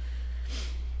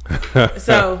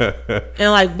 So,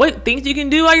 and like, what things you can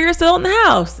do while you're still in the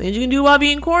house, things you can do while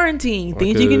being quarantined,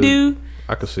 things you can do.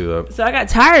 I can see that. So I got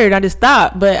tired. I just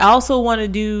stopped. But I also want to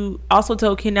do. Also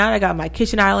told Ken out I got my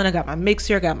kitchen island. I got my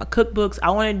mixer. I got my cookbooks.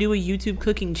 I want to do a YouTube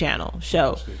cooking channel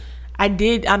show.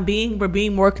 We're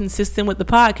being more consistent with the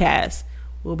podcast.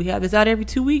 Will we have this out every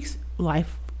 2 weeks?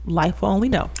 Life will only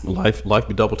know. Life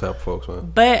be double tap, folks,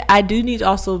 man. But I do need to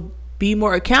also be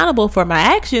more accountable for my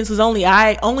actions, because only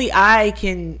I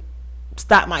can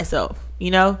stop myself,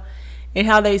 and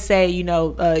how they say, you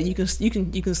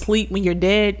can sleep when you're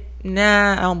dead.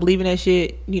 Nah, I don't believe in that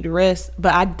shit. You need to rest.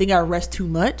 But I think I rest too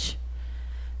much,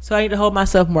 so I need to hold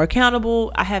myself more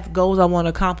accountable. I have goals I want to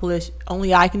accomplish.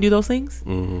 Only I can do those things.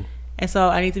 Mm-hmm. And so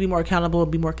I need to be more accountable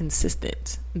and be more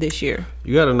consistent this year.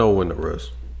 You got to know when to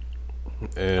rest.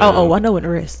 And I know when to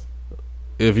rest.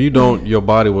 If you don't, your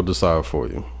body will decide for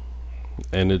you.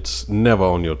 And it's never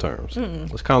on your terms.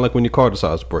 It's kind of like when your car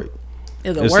decides to break.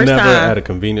 It's never at a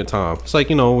convenient time. It's like,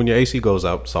 when your AC goes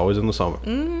out, it's always in the summer.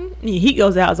 Mm-hmm. Your heat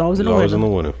goes out, it's always in the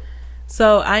winter.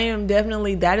 So I am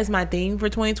definitely, that is my thing for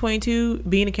 2022,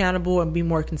 being accountable and being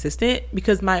more consistent.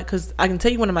 Because I can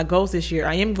tell you one of my goals this year,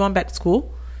 I am going back to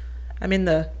school. I'm in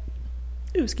the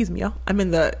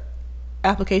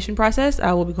application process.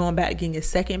 I will be going back getting a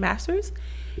second master's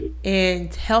in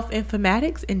health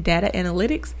informatics and data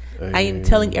analytics. I am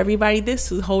telling everybody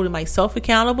this, is holding myself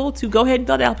accountable to go ahead and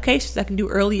fill the applications. I can do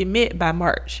early admit by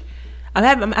March. I'm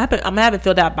having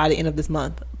filled out by the end of this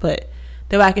month, but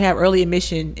that way I can have early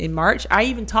admission in March. I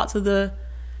even talked to the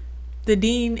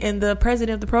dean and the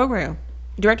president of the program,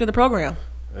 director of the program.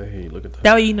 Hey, look at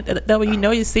that. That way you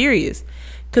know you're serious.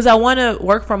 Because I want to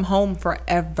work from home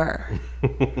forever.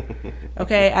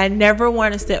 Okay? I never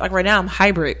want to step... Like right now, I'm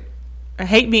hybrid. I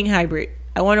hate being hybrid.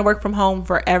 I want to work from home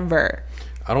forever.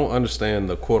 I don't understand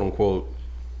the quote-unquote...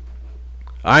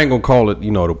 I ain't going to call it,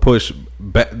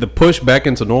 the push back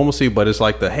into normalcy, but it's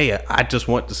like I just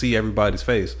want to see everybody's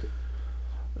face.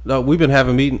 No, we've been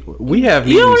having meetings. We have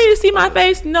meetings. You don't need to see my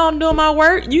face. No, I'm doing my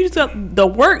work. You just the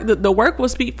work. The work will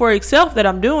speak for itself that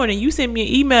I'm doing. And you send me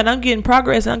an email, and I'm getting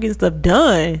progress. And I'm getting stuff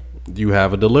done. You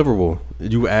have a deliverable.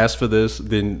 You ask for this.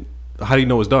 Then how do you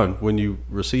know it's done when you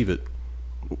receive it?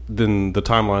 Then the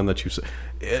timeline that you say,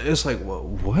 it's like, well,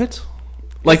 what?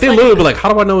 Like they literally be like,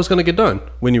 how do I know it's going to get done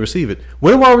when you receive it?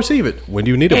 When do I receive it? When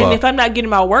do you need it? And if I'm not getting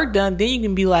my work done, then you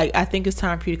can be like, I think it's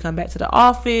time for you to come back to the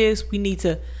office. We need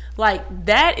to. Like,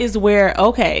 that is where,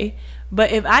 okay,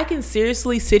 but if I can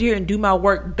seriously sit here and do my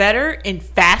work better and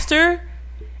faster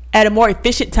at a more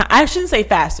efficient time, I shouldn't say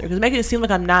faster, because making it seem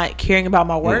like I'm not caring about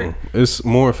my work. It's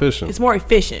more efficient. It's more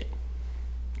efficient.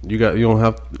 You don't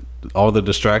have all the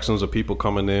distractions of people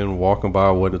coming in, walking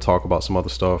by, wanting to talk about some other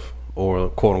stuff, or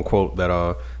quote unquote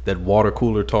that water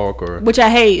cooler talk, or which I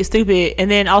hate. It's stupid.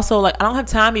 And then also, like, I don't have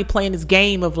time to be playing this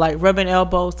game of like rubbing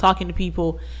elbows, talking to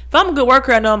people. If I'm a good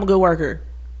worker, I know I'm a good worker.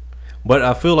 But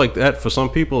I feel like that for some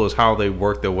people is how they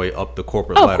work their way up the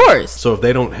corporate ladder. Of course. So if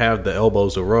they don't have the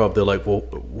elbows to rub, they're like, well,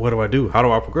 what do I do? How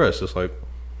do I progress? It's like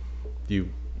you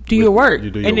do your work.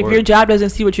 And if your job doesn't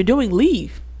see what you're doing,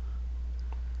 leave.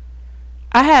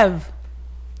 I have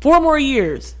 4 more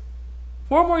years.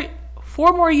 4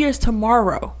 more years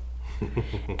tomorrow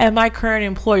at my current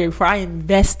employer before I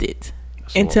invested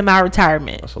into my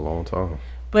retirement. That's a long time.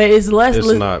 But it's less.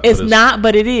 It's not,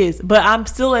 but it is. But I'm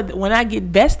still when I get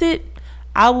vested,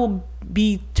 I will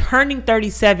be turning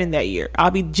 37 that year.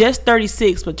 I'll be just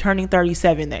 36, but turning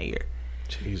 37 that year.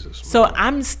 Jesus. So man.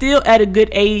 I'm still at a good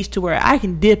age to where I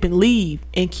can dip and leave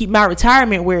and keep my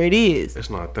retirement where it is. It's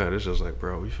not that. It's just like,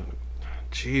 bro,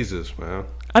 Jesus, man.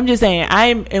 I'm just saying.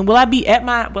 Will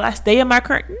I stay in my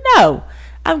current? No.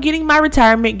 I'm getting my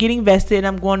retirement, getting vested, and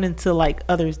I'm going into like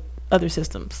other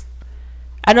systems.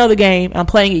 I know the game. I'm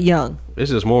playing it young.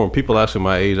 It's just more when people ask me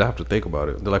my age, I have to think about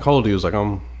it. They're like, how old are you? It's like,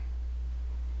 I'm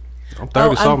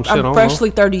 30 something. I'm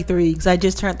freshly 33 because I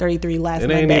just turned 33 last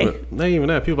Monday. It ain't even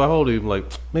that. People are like, how old are you? I'm like,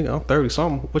 nigga, I'm 30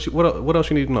 something. What else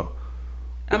you need to know?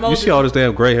 You see all this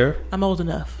damn gray hair? I'm old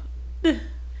enough.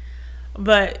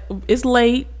 But it's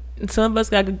late. Some of us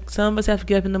have to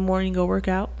get up in the morning and go work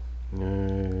out.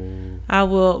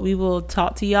 We will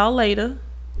talk to y'all later.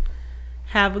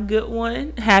 Have a good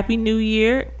one. Happy New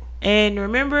Year. And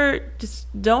remember, just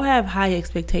don't have high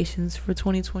expectations for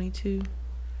 2022.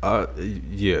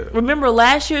 Yeah. Remember,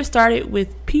 last year started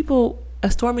with people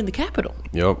storming the Capitol.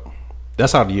 Yep.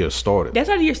 That's how the year started.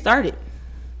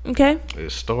 Okay?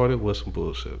 It started with some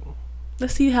bullshit.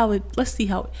 Let's see how it.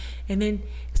 And then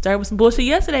it started with some bullshit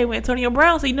yesterday when Antonio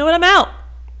Brown said, you know what, I'm out.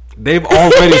 They've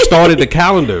already started the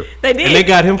calendar. They did. And they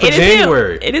got him for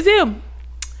January. It is him.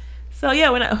 So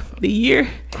yeah, the year,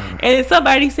 then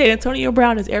somebody said Antonio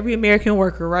Brown is every American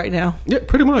worker right now. Yeah,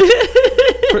 pretty much.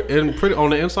 And pretty on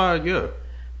the inside, yeah.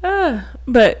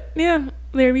 But yeah,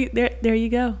 there you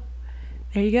go.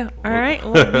 There you go. All right.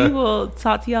 Well, we will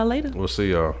talk to y'all later. We'll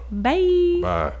see y'all. Bye. Bye.